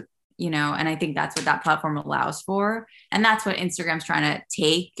think that's, and I think that's what that platform allows for. And that's what Instagram's trying to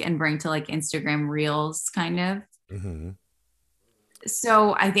take and bring to like Instagram Reels kind of. Hmm.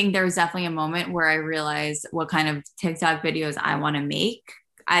 So I think there was definitely a moment where I realized what kind of TikTok videos I want to make.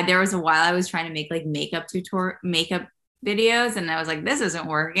 There was a while I was trying to make like makeup videos, and I was like, this isn't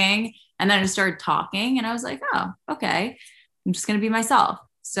working. And then I just started talking, and I was like, oh, okay, I'm just gonna be myself.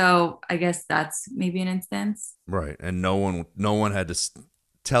 So I guess that's maybe an instance. Right. And no one had to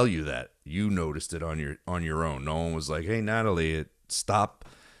tell you that. You noticed it on your own. No one was like, "Hey, Natalie, stop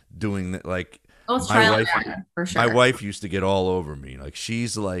doing that." Like Well, it's my trial wife and error for my sure. wife used to get all over me.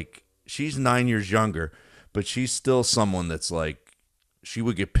 She's 9 years younger, but she's still someone that's like, she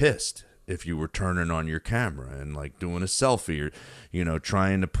would get pissed if you were turning on your camera and like doing a selfie, or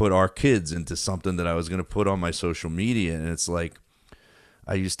trying to put our kids into something that I was going to put on my social media. And it's like,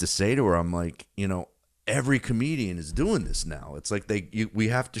 I used to say to her, I'm like, every comedian is doing this now. It's like we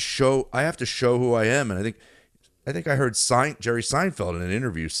have to show. I have to show who I am, and I think I heard Jerry Seinfeld in an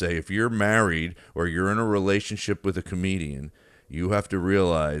interview say, if you're married or you're in a relationship with a comedian, you have to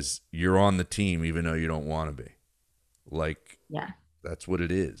realize you're on the team even though you don't want to be. Like, Yeah. that's what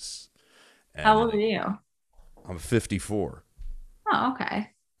it is. How And old are like, you? I'm 54, Oh,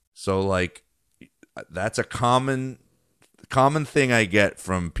 okay. so like that's a common thing I get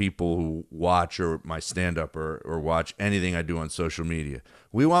from people who watch or my stand up, or watch anything I do on social media.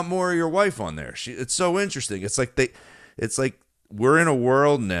 We want more of your wife on there. It's so interesting. It's like we're in a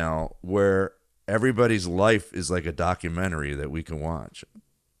world now where everybody's life is like a documentary that we can watch.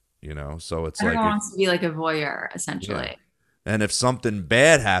 So it's like, Everyone if, wants to be like a voyeur, yeah. essentially. And if something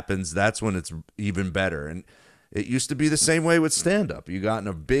bad happens, that's when it's even better. And it used to be the same way with stand up. You got in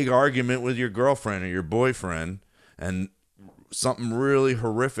a big argument with your girlfriend or your boyfriend, and something really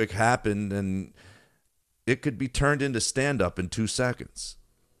horrific happened, and it could be turned into stand up in 2 seconds.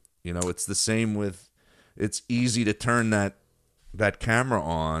 It's the same with, it's easy to turn that camera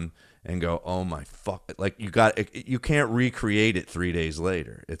on and go, oh my fuck, like you can't recreate it 3 days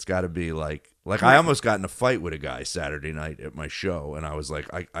later. It's got to be like I Right. almost got in a fight with a guy Saturday night at my show, and I was like,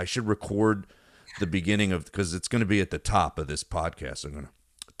 I should record the beginning of, because it's going to be at the top of this podcast. I'm going to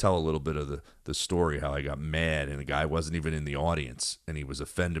tell a little bit of the story, how I got mad and the guy wasn't even in the audience and he was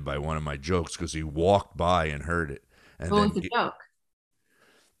offended by one of my jokes because he walked by and heard it. And What was then the joke?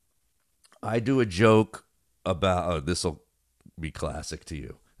 I do a joke about, oh, this will be classic to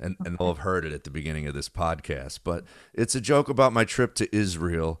you. and they'll have heard it at the beginning of this podcast. But it's a joke about my trip to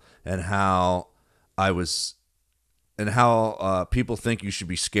Israel and how I was and how people think you should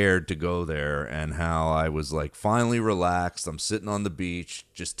be scared to go there, and how I was like finally relaxed. I'm sitting on the beach,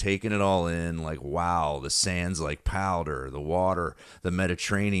 just taking it all in. Like, wow, the sand's like powder, the water, the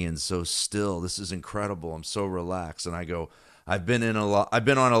Mediterranean's so still. This is incredible. I'm so relaxed. And I go, I've been on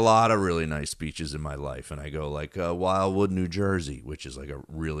a lot of really nice beaches in my life, and I go like Wildwood, New Jersey, which is like a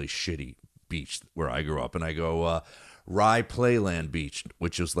really shitty beach where I grew up, and I go Rye Playland Beach,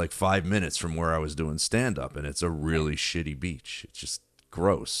 which was like 5 minutes from where I was doing stand up, and it's a really shitty beach. It's just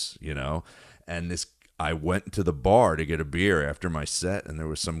gross, you know. And this, I went to the bar to get a beer after my set, and there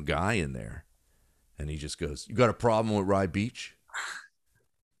was some guy in there, and he just goes, "You got a problem with Rye Beach?"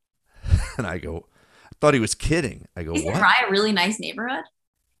 And I go, I thought he was kidding. I go, Isn't "What?" Rye a really nice neighborhood?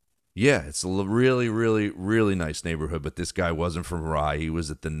 Yeah, it's a really, really, really nice neighborhood. But this guy wasn't from Rye. He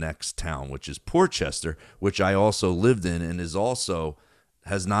was at the next town, which is Portchester, which I also lived in, and is also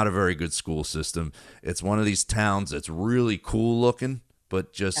has not a very good school system. It's one of these towns that's really cool looking,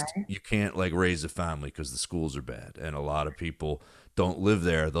 but just Okay. you can't like raise a family because the schools are bad, and a lot of people don't live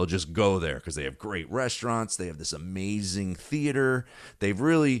there. They'll just go there because they have great restaurants. They have this amazing theater. They've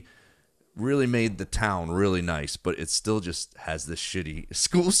really made the town really nice, but it still just has this shitty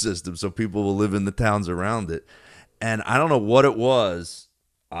school system. So people will live in the towns around it. And I don't know what it was.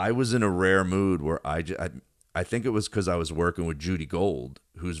 I was in a rare mood where I think it was because I was working with Judy Gold,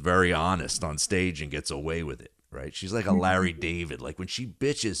 who's very honest on stage and gets away with it, right? She's like a Larry David. Like when she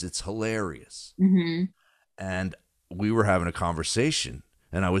bitches, it's hilarious. Mm-hmm. And we were having a conversation,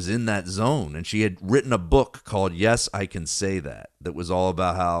 and I was in that zone, and she had written a book called Yes, I Can Say That was all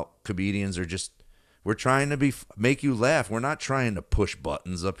about how comedians are just, we're trying to make you laugh. We're not trying to push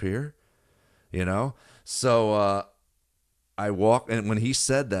buttons up here, you know. So I walk, and when he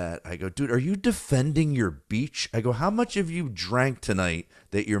said that, I go, "Dude, are you defending your beach?" I go, "How much have you drank tonight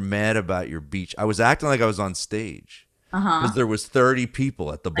that you're mad about your beach?" I was acting like I was on stage because Uh-huh. there was 30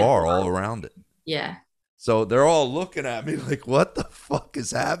 people at the Like, bar all whoa. around it. Yeah. So they're all looking at me like, "What the fuck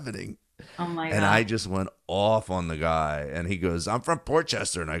is happening?" Oh my And God. I just went off on the guy. And he goes, "I'm from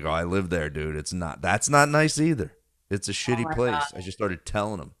Portchester." And I go, "I live there, dude. That's not nice either. It's a Oh shitty my place." I God. just started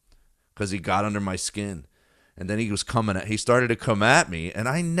telling him because he got under my skin. And then he started to come at me. And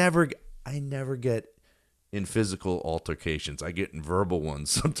I never get in physical altercations. I get in verbal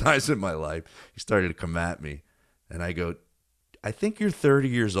ones sometimes in my life. He started to come at me. And I go, "I think you're 30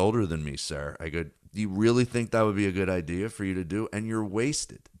 years older than me, sir." I go, "Do you really think that would be a good idea for you to do? And you're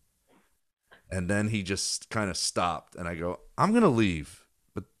wasted." And then he just kind of stopped, and I go, "I'm going to leave,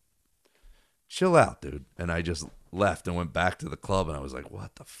 but chill out, dude." And I just left and went back to the club, and I was like,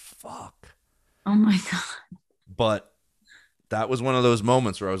 "What the fuck?" Oh my God. But that was one of those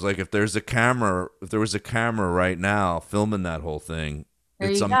moments where I was like, if there was a camera right now filming that whole thing,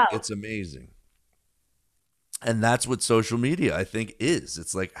 There you go. it's amazing. And that's what social media, I think, is.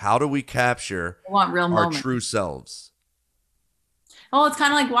 It's like, how do we capture I want real our moments. true selves? Well, it's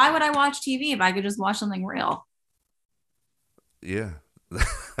kind of like, why would I watch TV if I could just watch something real? Yeah,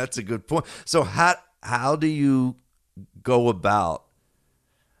 that's a good point. So how do you go about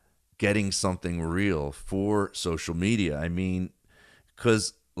getting something real for social media? I mean,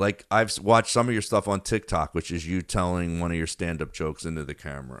 because like I've watched some of your stuff on TikTok, which is you telling one of your stand-up jokes into the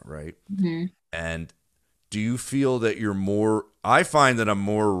camera, right? Hmm. And do you feel that you're more? I find that I'm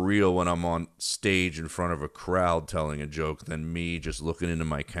more real when I'm on stage in front of a crowd telling a joke than me just looking into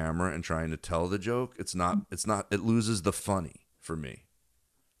my camera and trying to tell the joke. It's not. It's not. It loses the funny for me.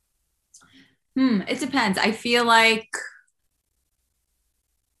 It depends. I feel like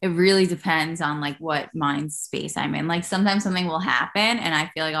it really depends on like what mind space I'm in. Like sometimes something will happen and I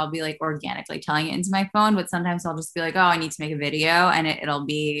feel like I'll be like organically telling it into my phone, but sometimes I'll just be like, oh, I need to make a video and it'll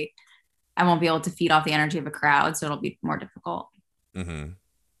be, I won't be able to feed off the energy of a crowd. So it'll be more difficult. Mm-hmm.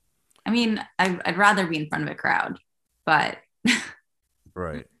 I mean, I'd rather be in front of a crowd, but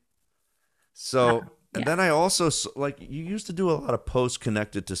Right. So, and yeah. then I also like you used to do a lot of posts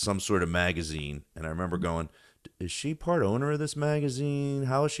connected to some sort of magazine, and I remember going, "Is she part owner of this magazine?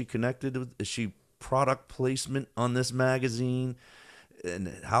 How is she connected with? Is she product placement on this magazine?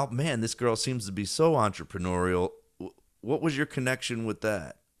 And how, man, this girl seems to be so entrepreneurial. What was your connection with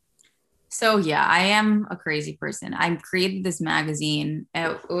that?" So yeah, I am a crazy person. I created this magazine.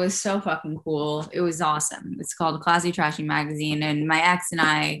 It was so fucking cool. It was awesome. It's called Classy Trashy Magazine. And my ex and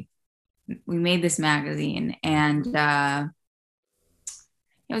I, we made this magazine and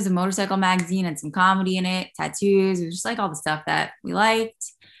it was a motorcycle magazine and some comedy in it, tattoos. It was just like all the stuff that we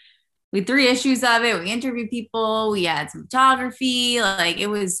liked. we had 3 issues of it. We interviewed people. We had some photography. Like it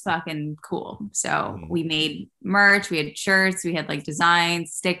was fucking cool. So Mhm. we made merch. We had shirts. We had like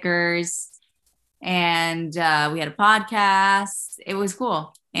designs, stickers, and we had a podcast. It was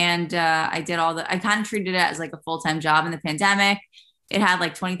cool. And I did all the. I kind of treated it as like a full time job in the pandemic. It had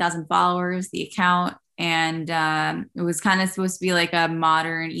like 20,000 followers, the account, and it was kind of supposed to be like a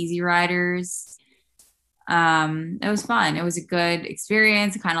modern Easy Riders. It was fun. It was a good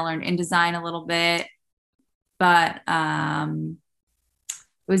experience. I kind of learned InDesign a little bit, but it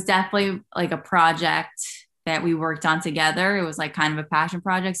was definitely like a project that we worked on together. It was like kind of a passion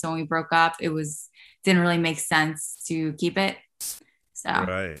project. So when we broke up, it was didn't really make sense to keep it. So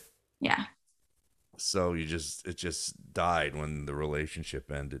Right. yeah. So it just died when the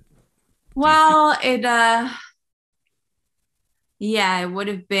relationship ended. Do you think Well, it yeah, it would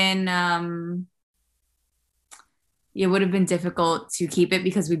have been difficult to keep it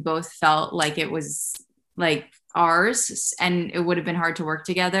because we both felt like it was like ours and it would have been hard to work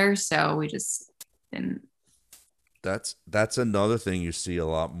together. So we just didn't. that's another thing you see a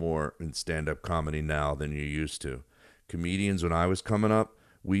lot more in stand-up comedy now than you used to. Comedians when I was coming up,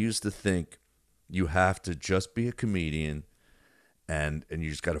 we used to think you have to just be a comedian and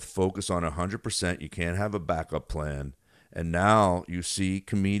you just got to focus on 100%. You can't have a backup plan. And now you see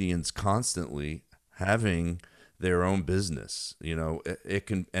comedians constantly having their own business. You know, it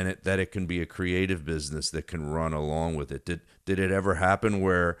can that it can be a creative business that can run along with it. Did it ever happen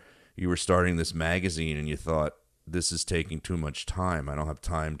where you were starting this magazine and you thought this is taking too much time? I don't have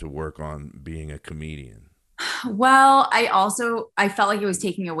time to work on being a comedian. Well, I felt like it was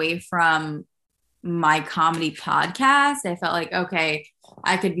taking away from my comedy podcast. I felt like, okay,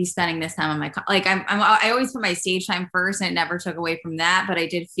 I could be spending this time on like I always put my stage time first and it never took away from that, but I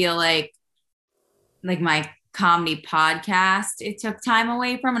did feel like my comedy podcast it took time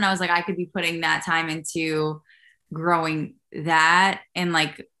away from, and I was like I could be putting that time into growing that, and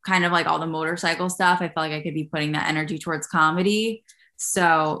like kind of like all the motorcycle stuff I felt like I could be putting that energy towards comedy.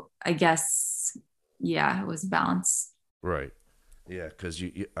 So I guess yeah, it was a balance. Right. Yeah, because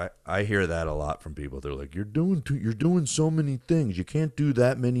I hear that a lot from people. They're like, you're doing so many things. You can't do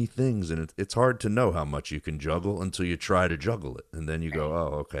that many things, and it's hard to know how much you can juggle until you try to juggle it, and then you go,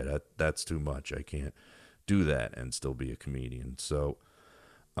 oh, okay, that's too much. I can't do that and still be a comedian. So,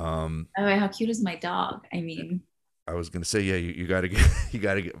 Oh, how cute is my dog? I mean, I was gonna say, yeah, you got to get you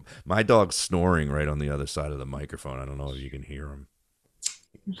got to get. My dog's snoring right on the other side of the microphone. I don't know if you can hear him.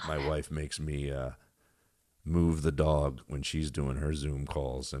 My wife makes me move the dog when she's doing her Zoom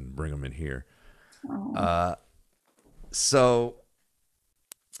calls and bring him in here. oh, Uh, so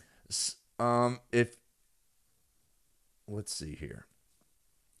if let's see here.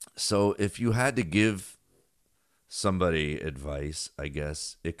 So if you had to give somebody advice, I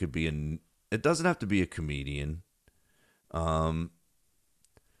guess it could be an. It doesn't have to be a comedian. Um,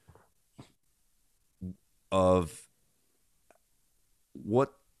 of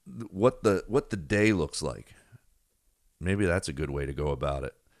what what the day looks like. Maybe that's a good way to go about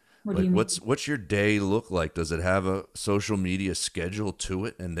it. what do Like you mean? what's your day look like? Does it have a social media schedule to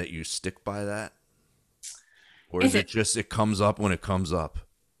it and that you stick by that? Or Is is it it just it comes up when it comes up?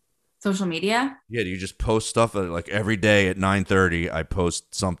 social media? Yeah, do you just post stuff like every day at 9:30 I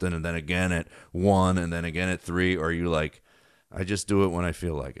post something and then again at 1 and then again at 3, or are you like I just do it when I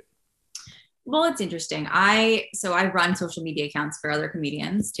feel like it? Well, it's interesting. I run social media accounts for other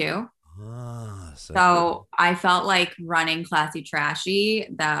comedians too. Ah, so So I felt like running Classy Trashy,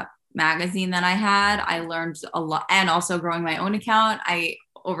 that magazine that I had, I learned a lot, and also growing my own account. I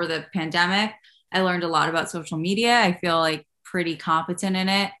over the pandemic, I learned a lot about social media. I feel like pretty competent in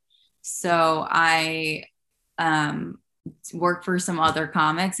it. So I um work for some other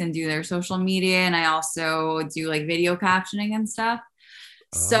comics and do their social media, and I also do like video captioning and stuff.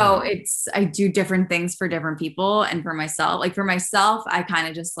 So oh, it's I do different things for different people, and for myself, like for myself, I kind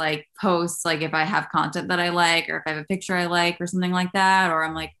of just like post like if I have content that I like, or if I have a picture I like or something like that, or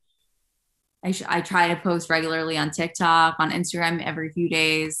I'm like I try to post regularly on TikTok, on Instagram every few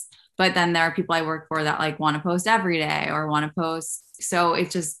days. But then there are people I work for that like want to post every day or want to post. So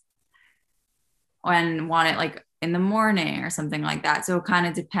it just and want it like in the morning or something like that. So it kind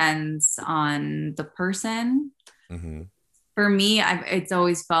of depends on the person. mm-hmm. For me, it's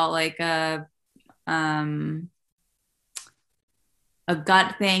always felt like um a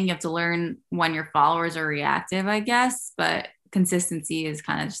gut thing. You have to learn when your followers are reactive, I guess, but consistency is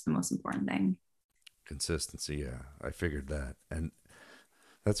kind of just the most important thing. Consistency, yeah. I figured that. And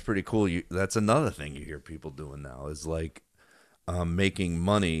that's pretty cool. That's another thing you hear people doing now is like making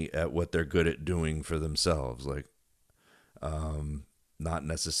money at what they're good at doing for themselves. Like not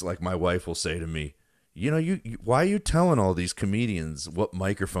necessarily. Like my wife will say to me, why are you telling all these comedians what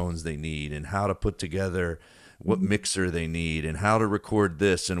microphones they need and how to put together what mixer they need and how to record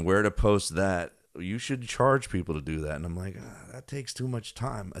this and where to post that? You should charge people to do that. And I'm like, that takes too much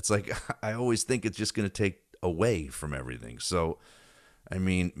time. It's like, I always think it's just going to take away from everything. So, I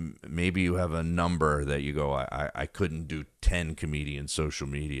mean, maybe you have a number that you go, I couldn't do 10 comedians social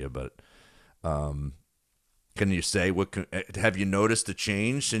media, but can you say have you noticed a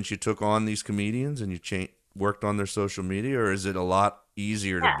change since you took on these comedians and you worked on their social media, or is it a lot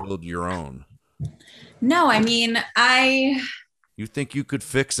easier to Yeah. build your own? No, I mean, You think you could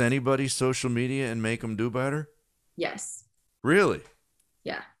fix anybody's social media and make them do better? yes. Really?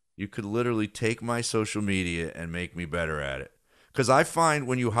 Yeah. You could literally take my social media and make me better at it. Because I find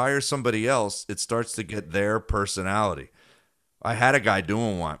when you hire somebody else, it starts to get their personality. I had a guy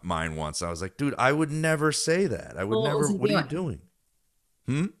doing mine once. I was like, dude, I would never say that. I would Well, what was never. he What are you doing? doing?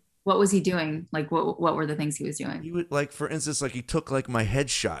 Hmm? What was he doing? Like, what were the things he was doing? He would, like, for instance, like he took like my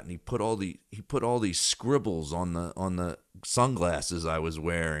headshot and he put all these scribbles on the sunglasses I was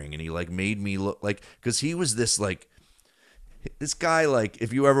wearing, and he like made me look like, because he was this guy, like,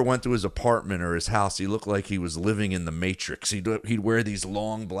 if you ever went to his apartment or his house, he looked like he was living in the Matrix. He'd wear these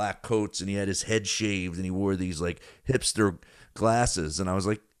long black coats and he had his head shaved and he wore these like hipster glasses. And I was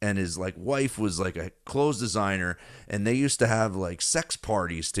like, and his like wife was like a clothes designer, and they used to have like sex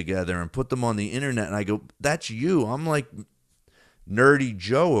parties together and put them on the internet. And I go, that's you. I'm like nerdy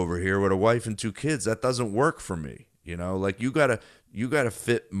Joe over here with a wife and two kids. That doesn't work for me. Like you gotta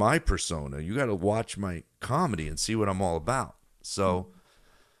fit my persona. You gotta watch my comedy and see what I'm all about. So,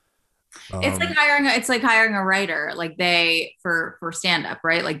 um, It's like hiring a writer, like they for stand up,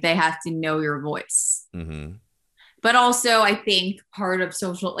 right? Like they have to know your voice. mhm. But also I think part of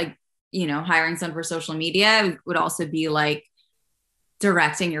social, like, hiring someone for social media would also be like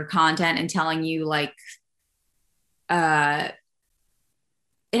directing your content and telling you like uh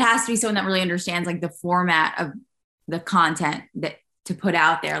it has to be someone that really understands like the format of the content that to put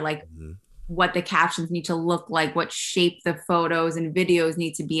out there, like Mhm. what the captions need to look like, what shape the photos and videos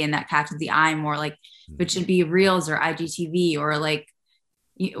need to be in that captions. The eye more like if it should be reels or IGTV or like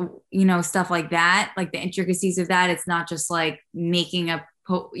stuff like that, like the intricacies of that. It's not just like making a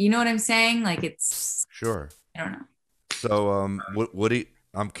you know what I'm saying? Like it's Sure. I don't know. So, what do you,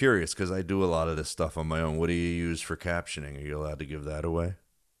 I'm curious because I do a lot of this stuff on my own. What do you use for captioning? Are you allowed to give that away?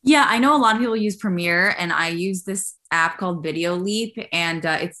 Yeah, I know a lot of people use Premiere, and I use this app called Video Leap, and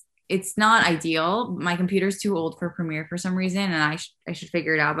it's not ideal. My computer's too old for Premiere for some reason, and I should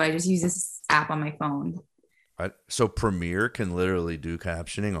figure it out. But I just use this app on my phone. So Premiere can literally do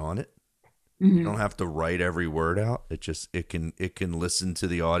captioning on it. You Mhm. don't have to write every word out. It can listen to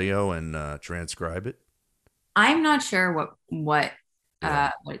the audio and transcribe it. I'm not sure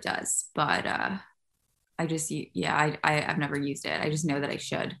Yeah. what it does, but I just yeah, I've never used it. I just know that I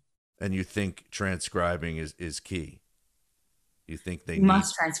should. And you think transcribing is key? You think they You need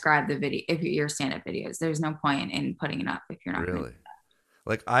must transcribe the video if you're stand-up videos. There's no point in putting it up if you're not going to. really?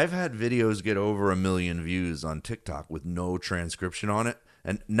 Like I've had videos get over 1 million views on TikTok with no transcription on it,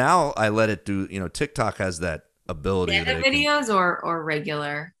 and now I let it do. TikTok has that ability that Stand-up it can videos or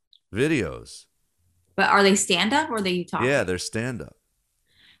regular, videos. but are they stand-up or are they you Yeah, talking? they're stand up.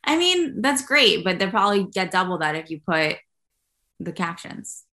 I mean, that's great, but they'll probably get double that if you put the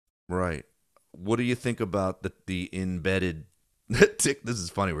captions. Right. What do you think about the embedded this is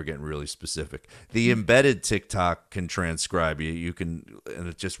funny, we're getting really specific. The embedded TikTok can transcribe you can, and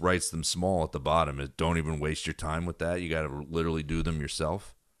it just writes them small at the bottom. Don't even waste your time with that. You got to literally do them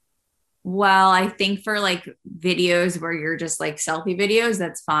yourself. Well, I think for like videos where you're just like selfie videos,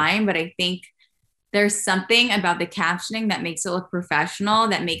 that's fine. But I think there's something about the captioning that makes it look professional,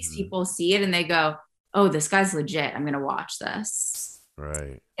 that makes Hmm. people see it and they go, oh, this guy's legit. I'm going to watch this.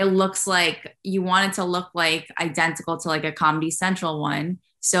 Right. It looks like you want it to look like identical to like a Comedy Central one.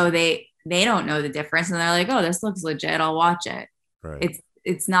 So they don't know the difference and they're like, oh, this looks legit. I'll watch it. Right.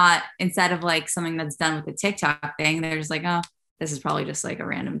 It's not instead of like something that's done with the TikTok thing, they're just like, oh, this is probably just like a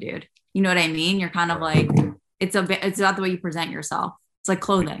random dude. You know what I mean? You're kind of Right. like it's about the way you present yourself. It's like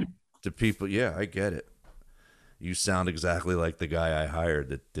clothing. To people, yeah, I get it. You sound exactly like the guy I hired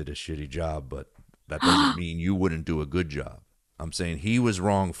that did a shitty job, but that doesn't mean you wouldn't do a good job. I'm saying he was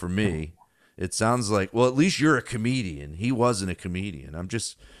wrong for me. It sounds like, well, at least you're a comedian. He wasn't a comedian. I'm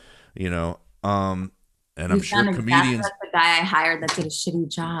just, you know, and I'm You sure sound exactly comedians, like the guy I hired that did a shitty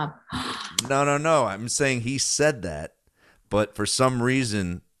job. no, no, no. I'm saying he said that, but for some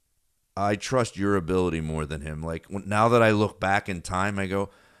reason, I trust your ability more than him. Like now that I look back in time, I go,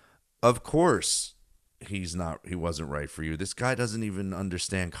 of course. he wasn't right for you. This guy doesn't even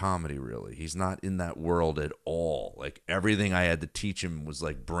understand comedy really. He's not in that world at all. Like everything I had to teach him was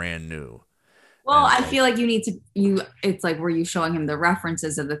like brand new. Well, And I like, feel like you need to you it's like, were you showing him the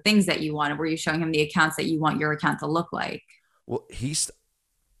references of the things that you wanted? Were you showing him the accounts that you want your account to look like? well,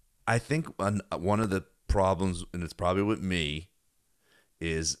 I think one of the problems, and it's probably with me,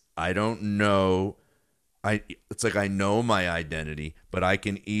 is I don't know. It's like I know my identity, but I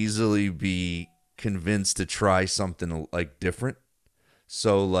can easily be convinced to try something like different.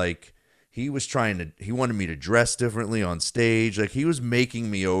 So like he wanted me to dress differently on stage. Like he was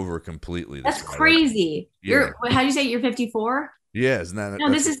making me over completely, this That's guy. Like, crazy. yeah. How do you say you're 54? Yeah, isn't that No,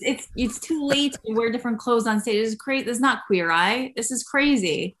 that's it's too late to wear different clothes on stage. This is crazy. This is not Queer Eye. This is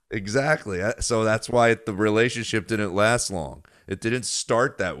crazy. exactly. So that's why the relationship didn't last long. It didn't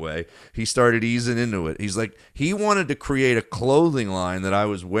start that way. He started easing into it. He's like, he wanted to create a clothing line that I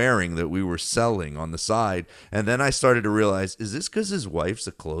was wearing that we were selling on the side. And then I started to realize, is this because his wife's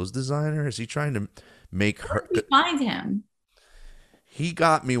a clothes designer? Is he trying to make Where her? did you find him? He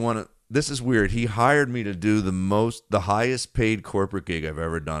got me one of, this is weird. He hired me to do the highest paid corporate gig I've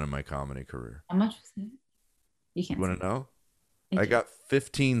ever done in my comedy career. How much was it? You You can't say. want to know? I I can't. got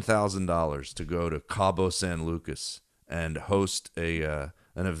 $15,000 to go to Cabo San Lucas and host a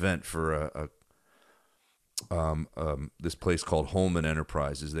an event for this place called Holman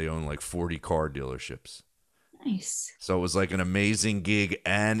Enterprises. They own like 40 car dealerships. Nice. So it was like an amazing gig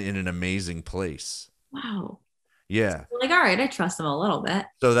and in an amazing place. Wow. Yeah. We're like, all right, I trust him a little bit.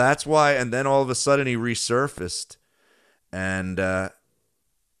 So that's why. And then all of a sudden he resurfaced, and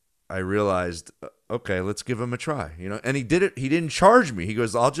I realized, okay, let's give him a try. And he did it. He didn't charge me. He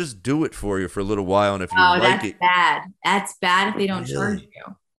goes, I'll just do it for you for a little while, and if you Oh, like that's it, bad. That's bad if they don't charge really.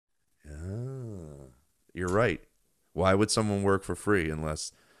 you. Ah, you're right. Why would someone work for free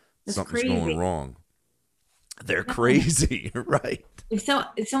unless That's something's going crazy. wrong? They're No. crazy. You're right. If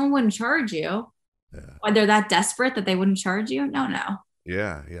someone wouldn't charge you, Yeah. or they're that desperate that they wouldn't charge you, no, no.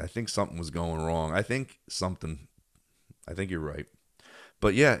 Yeah. Yeah. I think something was going wrong. I think you're right.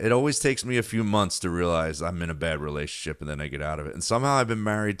 But yeah, it always takes me a few months to realize I'm in a bad relationship and then I get out of it. And somehow I've been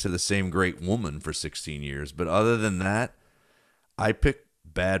married to the same great woman for 16 years. But other than that, I pick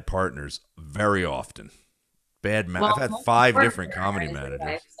bad partners very often. I've Well, had most five important different comedy partner is your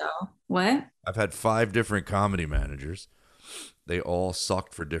wife. managers. So what? I've had five different comedy managers. They all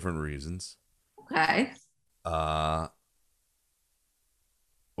sucked for different reasons. Okay. Uh,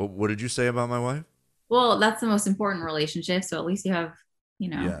 what did you say about my wife? Well, that's the most important relationship. So at least you have, you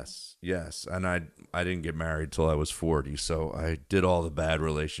know. Yes, yes. And I didn't get married till I was 40, so I did all the bad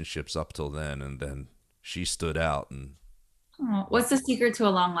relationships up till then, and then she stood out, and Oh, what's the secret to a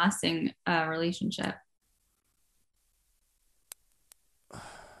long-lasting relationship?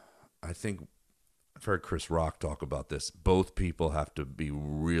 I think I've heard Chris Rock talk about this. Both people have to be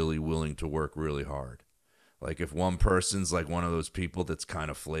really willing to work really hard. Like if one person's like one of those people that's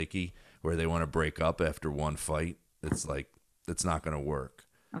kind of flaky where they want to break up after one fight, it's like it's not going to work.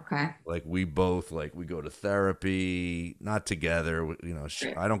 Okay. Like we both like we go to therapy, not together,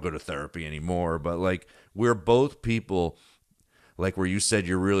 I don't go to therapy anymore, but like we're both people like where you said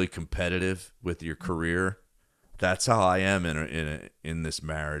you're really competitive with your career. That's how I am in this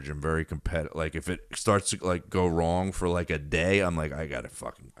marriage. I'm very competitive. Like if it starts to like go wrong for like a day, I'm like I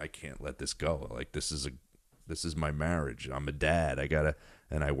can't let this go. Like this is my marriage. I'm a dad.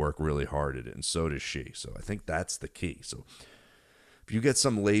 And I work really hard at it, and so does she. So I think that's the key. So if you get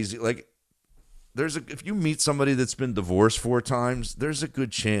some lazy, like if you meet somebody that's been divorced 4 times, there's a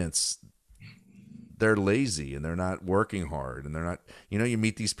good chance they're lazy and they're not working hard and they're not, you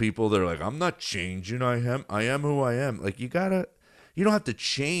meet these people, they're like, I'm not changing. I am who I am. Like you don't have to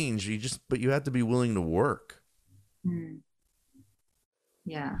change. But you have to be willing to work. Hmm.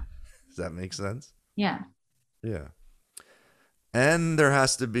 Yeah. Does that make sense? Yeah. Yeah. And there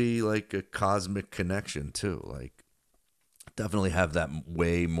has to be like a cosmic connection too. Like definitely have that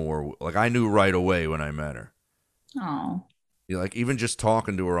way more. Like I knew right away when I met her. Oh. Like even just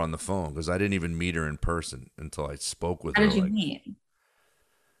talking to her on the phone because I didn't even meet her in person until I spoke with How her. did you Like meet?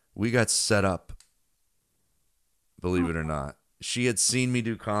 we got set up, believe it or Oh. not. She had seen me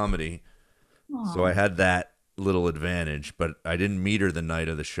do comedy, so I Oh. had that little advantage. But I didn't meet her the night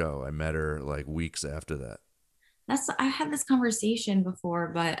of the show. I met her like weeks after that. I had this conversation before,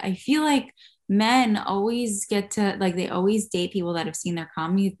 but I feel like men always get to like they always date people that have seen their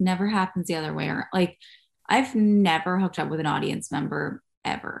comedy. It never happens the other way around. Like I've never hooked up with an audience member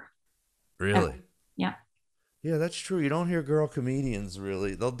ever. Ever. Really? Yeah. Yeah, that's true. You don't hear girl comedians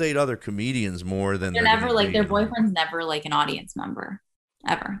really. They'll date other comedians more than They're they're gonna never like date their an audience. boyfriend's never like an audience member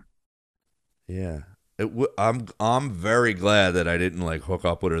ever. Yeah. I'm very glad that I didn't like hook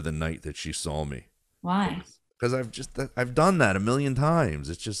up with her the night that she saw me, Why? because I've done that a million times.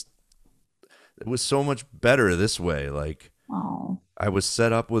 It was so much better this way. Like Oh, I was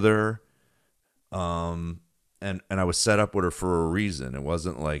set up with her, um, and I was set up with her for a reason. It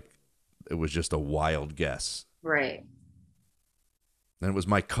wasn't like it was just a wild guess. right. And it was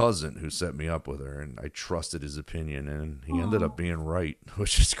my cousin who set me up with her, and I trusted his opinion, and he ended up Oh, being right,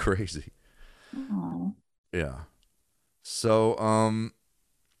 which is crazy. oh. Yeah. So,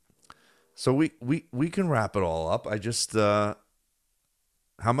 we can wrap it all up. I just how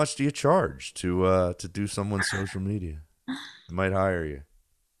much do you charge to do someone's social media? I might hire you.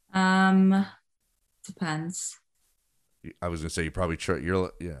 Um, Depends. I was gonna say you probably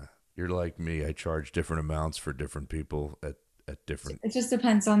you're yeah, you're like me. I charge different amounts for different people at different. It just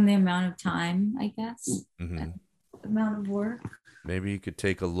depends on the amount of time, I guess, Hmm. and the amount of work. Maybe you could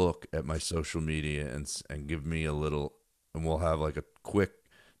take a look at my social media and give me a little, and we'll have like a quick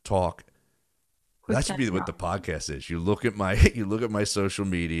talk. Quick That should check. be what the podcast is. You look at my you look at my social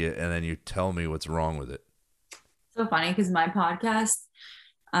media and then you tell me what's wrong with it. So funny because my podcast,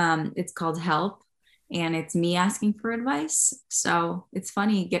 it's called Help, and it's me asking for advice. So it's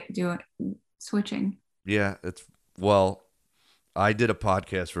funny get doing switching. Yeah, it's well, I did a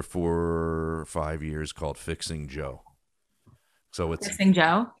podcast for 4 or 5 years called Fixing Joe. So Fixing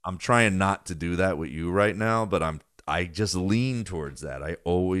Joe. I'm trying not to do that with you right now, but I just lean towards that. I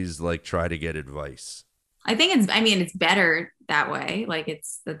always like try to get advice. I think I mean, it's better that way. Like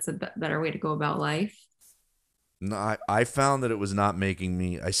that's a better way to go about life. No, I found that it was not making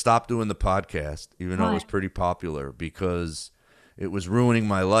me. I stopped doing the podcast, even though it Why? was pretty popular, because it was ruining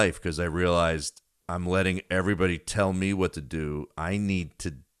my life. Because I realized I'm letting everybody tell me what to do. I need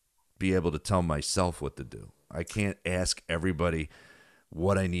to be able to tell myself what to do. I can't ask everybody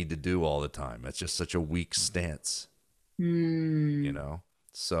what I need to do all the time. That's just such a weak stance, you Hmm. know?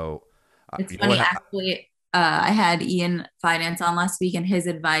 So, It's you know funny, what? actually. I had Ian Finance on last week, and his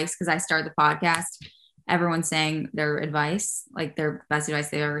advice, because I started the podcast, everyone's saying their advice, like their best advice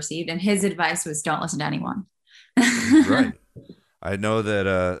they've ever received. And his advice was don't listen to anyone. He's right. I know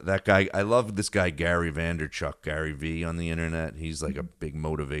that that guy. I love this guy Gary Vanderchuck, Gary V, on the internet. He's like a big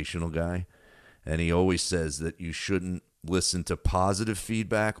motivational guy, and he always says that you shouldn't listen to positive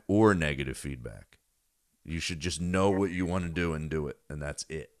feedback or negative feedback. You should just know what you want to do and do it, and that's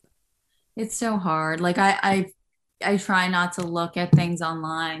it. It's so hard. Like I try not to look at things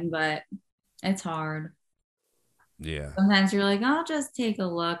online, but it's hard. Yeah. Sometimes you're like, I'll just take a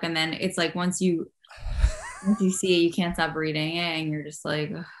look, and then it's like once you see it, you can't stop reading it, and you're just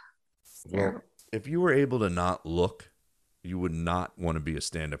like, "Ugh, it's Well, terrible." if you were able to not look, you would not want to be a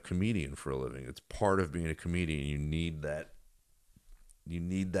stand-up comedian for a living. It's part of being a comedian. You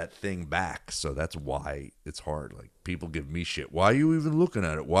need that thing back. So that's why it's hard. Like people give me shit. Why are you even looking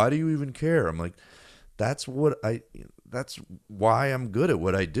at it? Why do you even care? I'm like, that's what I that's why I'm good at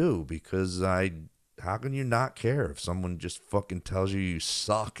what I do, because I how can you not care if someone just fucking tells you you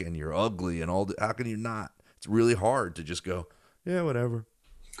suck and you're ugly and how can you not? It's really hard to just go, yeah, whatever.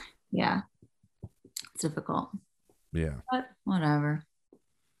 Yeah, it's difficult, Yeah. but whatever.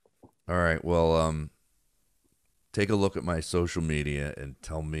 All right. Well, take a look at my social media and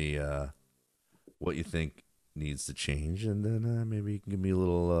tell me what you think needs to change, and then maybe you can give me a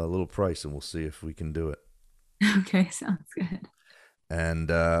little price, and we'll see if we can do it. Okay, sounds good. And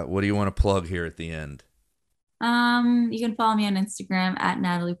what do you want to plug here at the end? You can follow me on Instagram at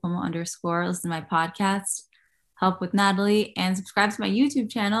Natalie Cuomo _. Listen to my podcast, Help with Natalie, and subscribe to my YouTube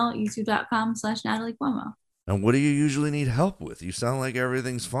channel, youtube.com/Natalie Cuomo. And what do you usually need help with? You sound like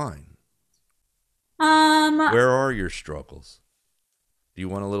everything's fine. Um, Where are your struggles? Do you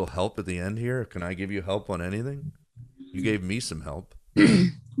want a little help at the end here? Can I give you help on anything? You gave me some help.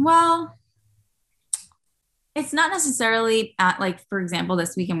 well, it's not necessarily like for example,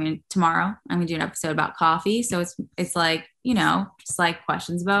 this week tomorrow I'm gonna do an episode about coffee. So it's like, just like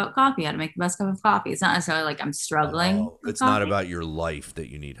questions about coffee, how to make the best cup of coffee. It's not necessarily like I'm struggling Oh, with it's not coffee. about your life that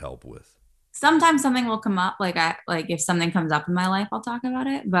you need help with. Sometimes something will come up, like I like if something comes up in my life, I'll talk about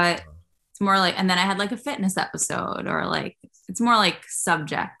it. But it's more like, and then I had like a fitness episode, or like it's more like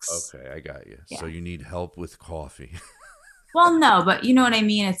subjects. Okay, I got you. So Yeah. you need help with coffee. Well, no, but you know what I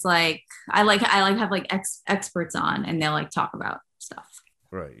mean? It's like I like have like experts on, and they'll like talk about stuff.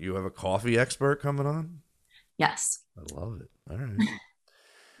 Right. You have a coffee expert coming on? Yes. I love it. All right.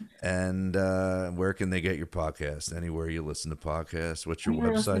 And where can they get your podcast? Anywhere you listen to podcasts? What's your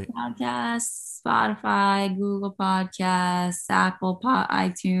Anywhere listen to website? podcasts, Spotify, Google Podcasts, Apple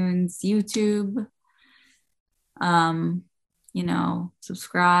iTunes, YouTube. Um,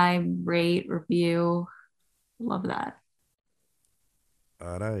 subscribe, rate, review. Love that.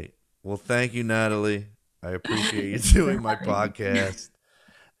 All right. Well, thank you, Natalie. I appreciate you Thank you for doing my having me. podcast.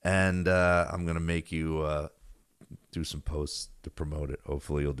 And I'm going to make you do some posts to promote it.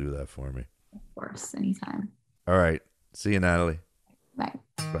 Hopefully, you'll do that for me. Of course, anytime. All right. See you, Natalie. Bye.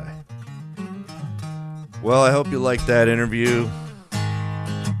 Bye. Well, I hope you liked that interview.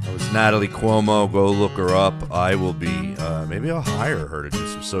 That was Natalie Cuomo. Go look her up. I will be, maybe I'll hire her to do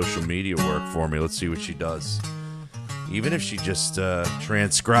some social media work for me. Let's see what she does. Even if she just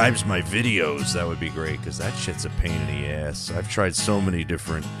transcribes my videos, that would be great, because that shit's a pain in the ass. I've tried so many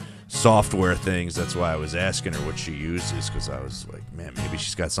different software things. That's why I was asking her what she uses, because I was like, man, maybe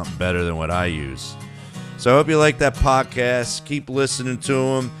she's got something better than what I use. So I hope you like that podcast. Keep listening to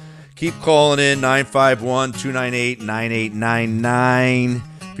them. Keep calling in 951-298-9899.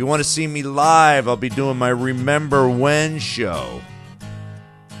 If you want to see me live, I'll be doing my Remember When show.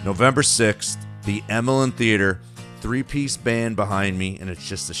 November 6th, the Emlyn Theater. 3-piece band behind me, and it's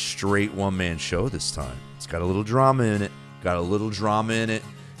just a straight one-man show this time. It's got a little drama in it.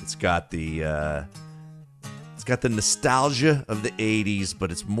 It's got the nostalgia of the 80s,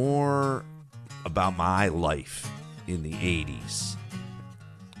 but it's more about my life in the 80s.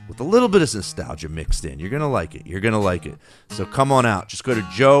 With a little bit of nostalgia mixed in. You're going to like it. So come on out. Just go to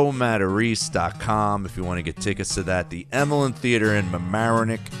joematarese.com if you want to get tickets to that. The Emlyn Theater in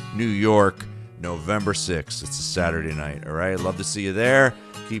Mamaroneck, New York, November 6th. It's a Saturday night. All right. I'd love to see you there.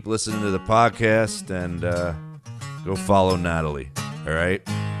 Keep listening to the podcast and go follow Natalie. All right.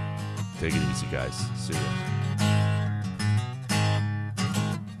 Take it easy, guys. See you.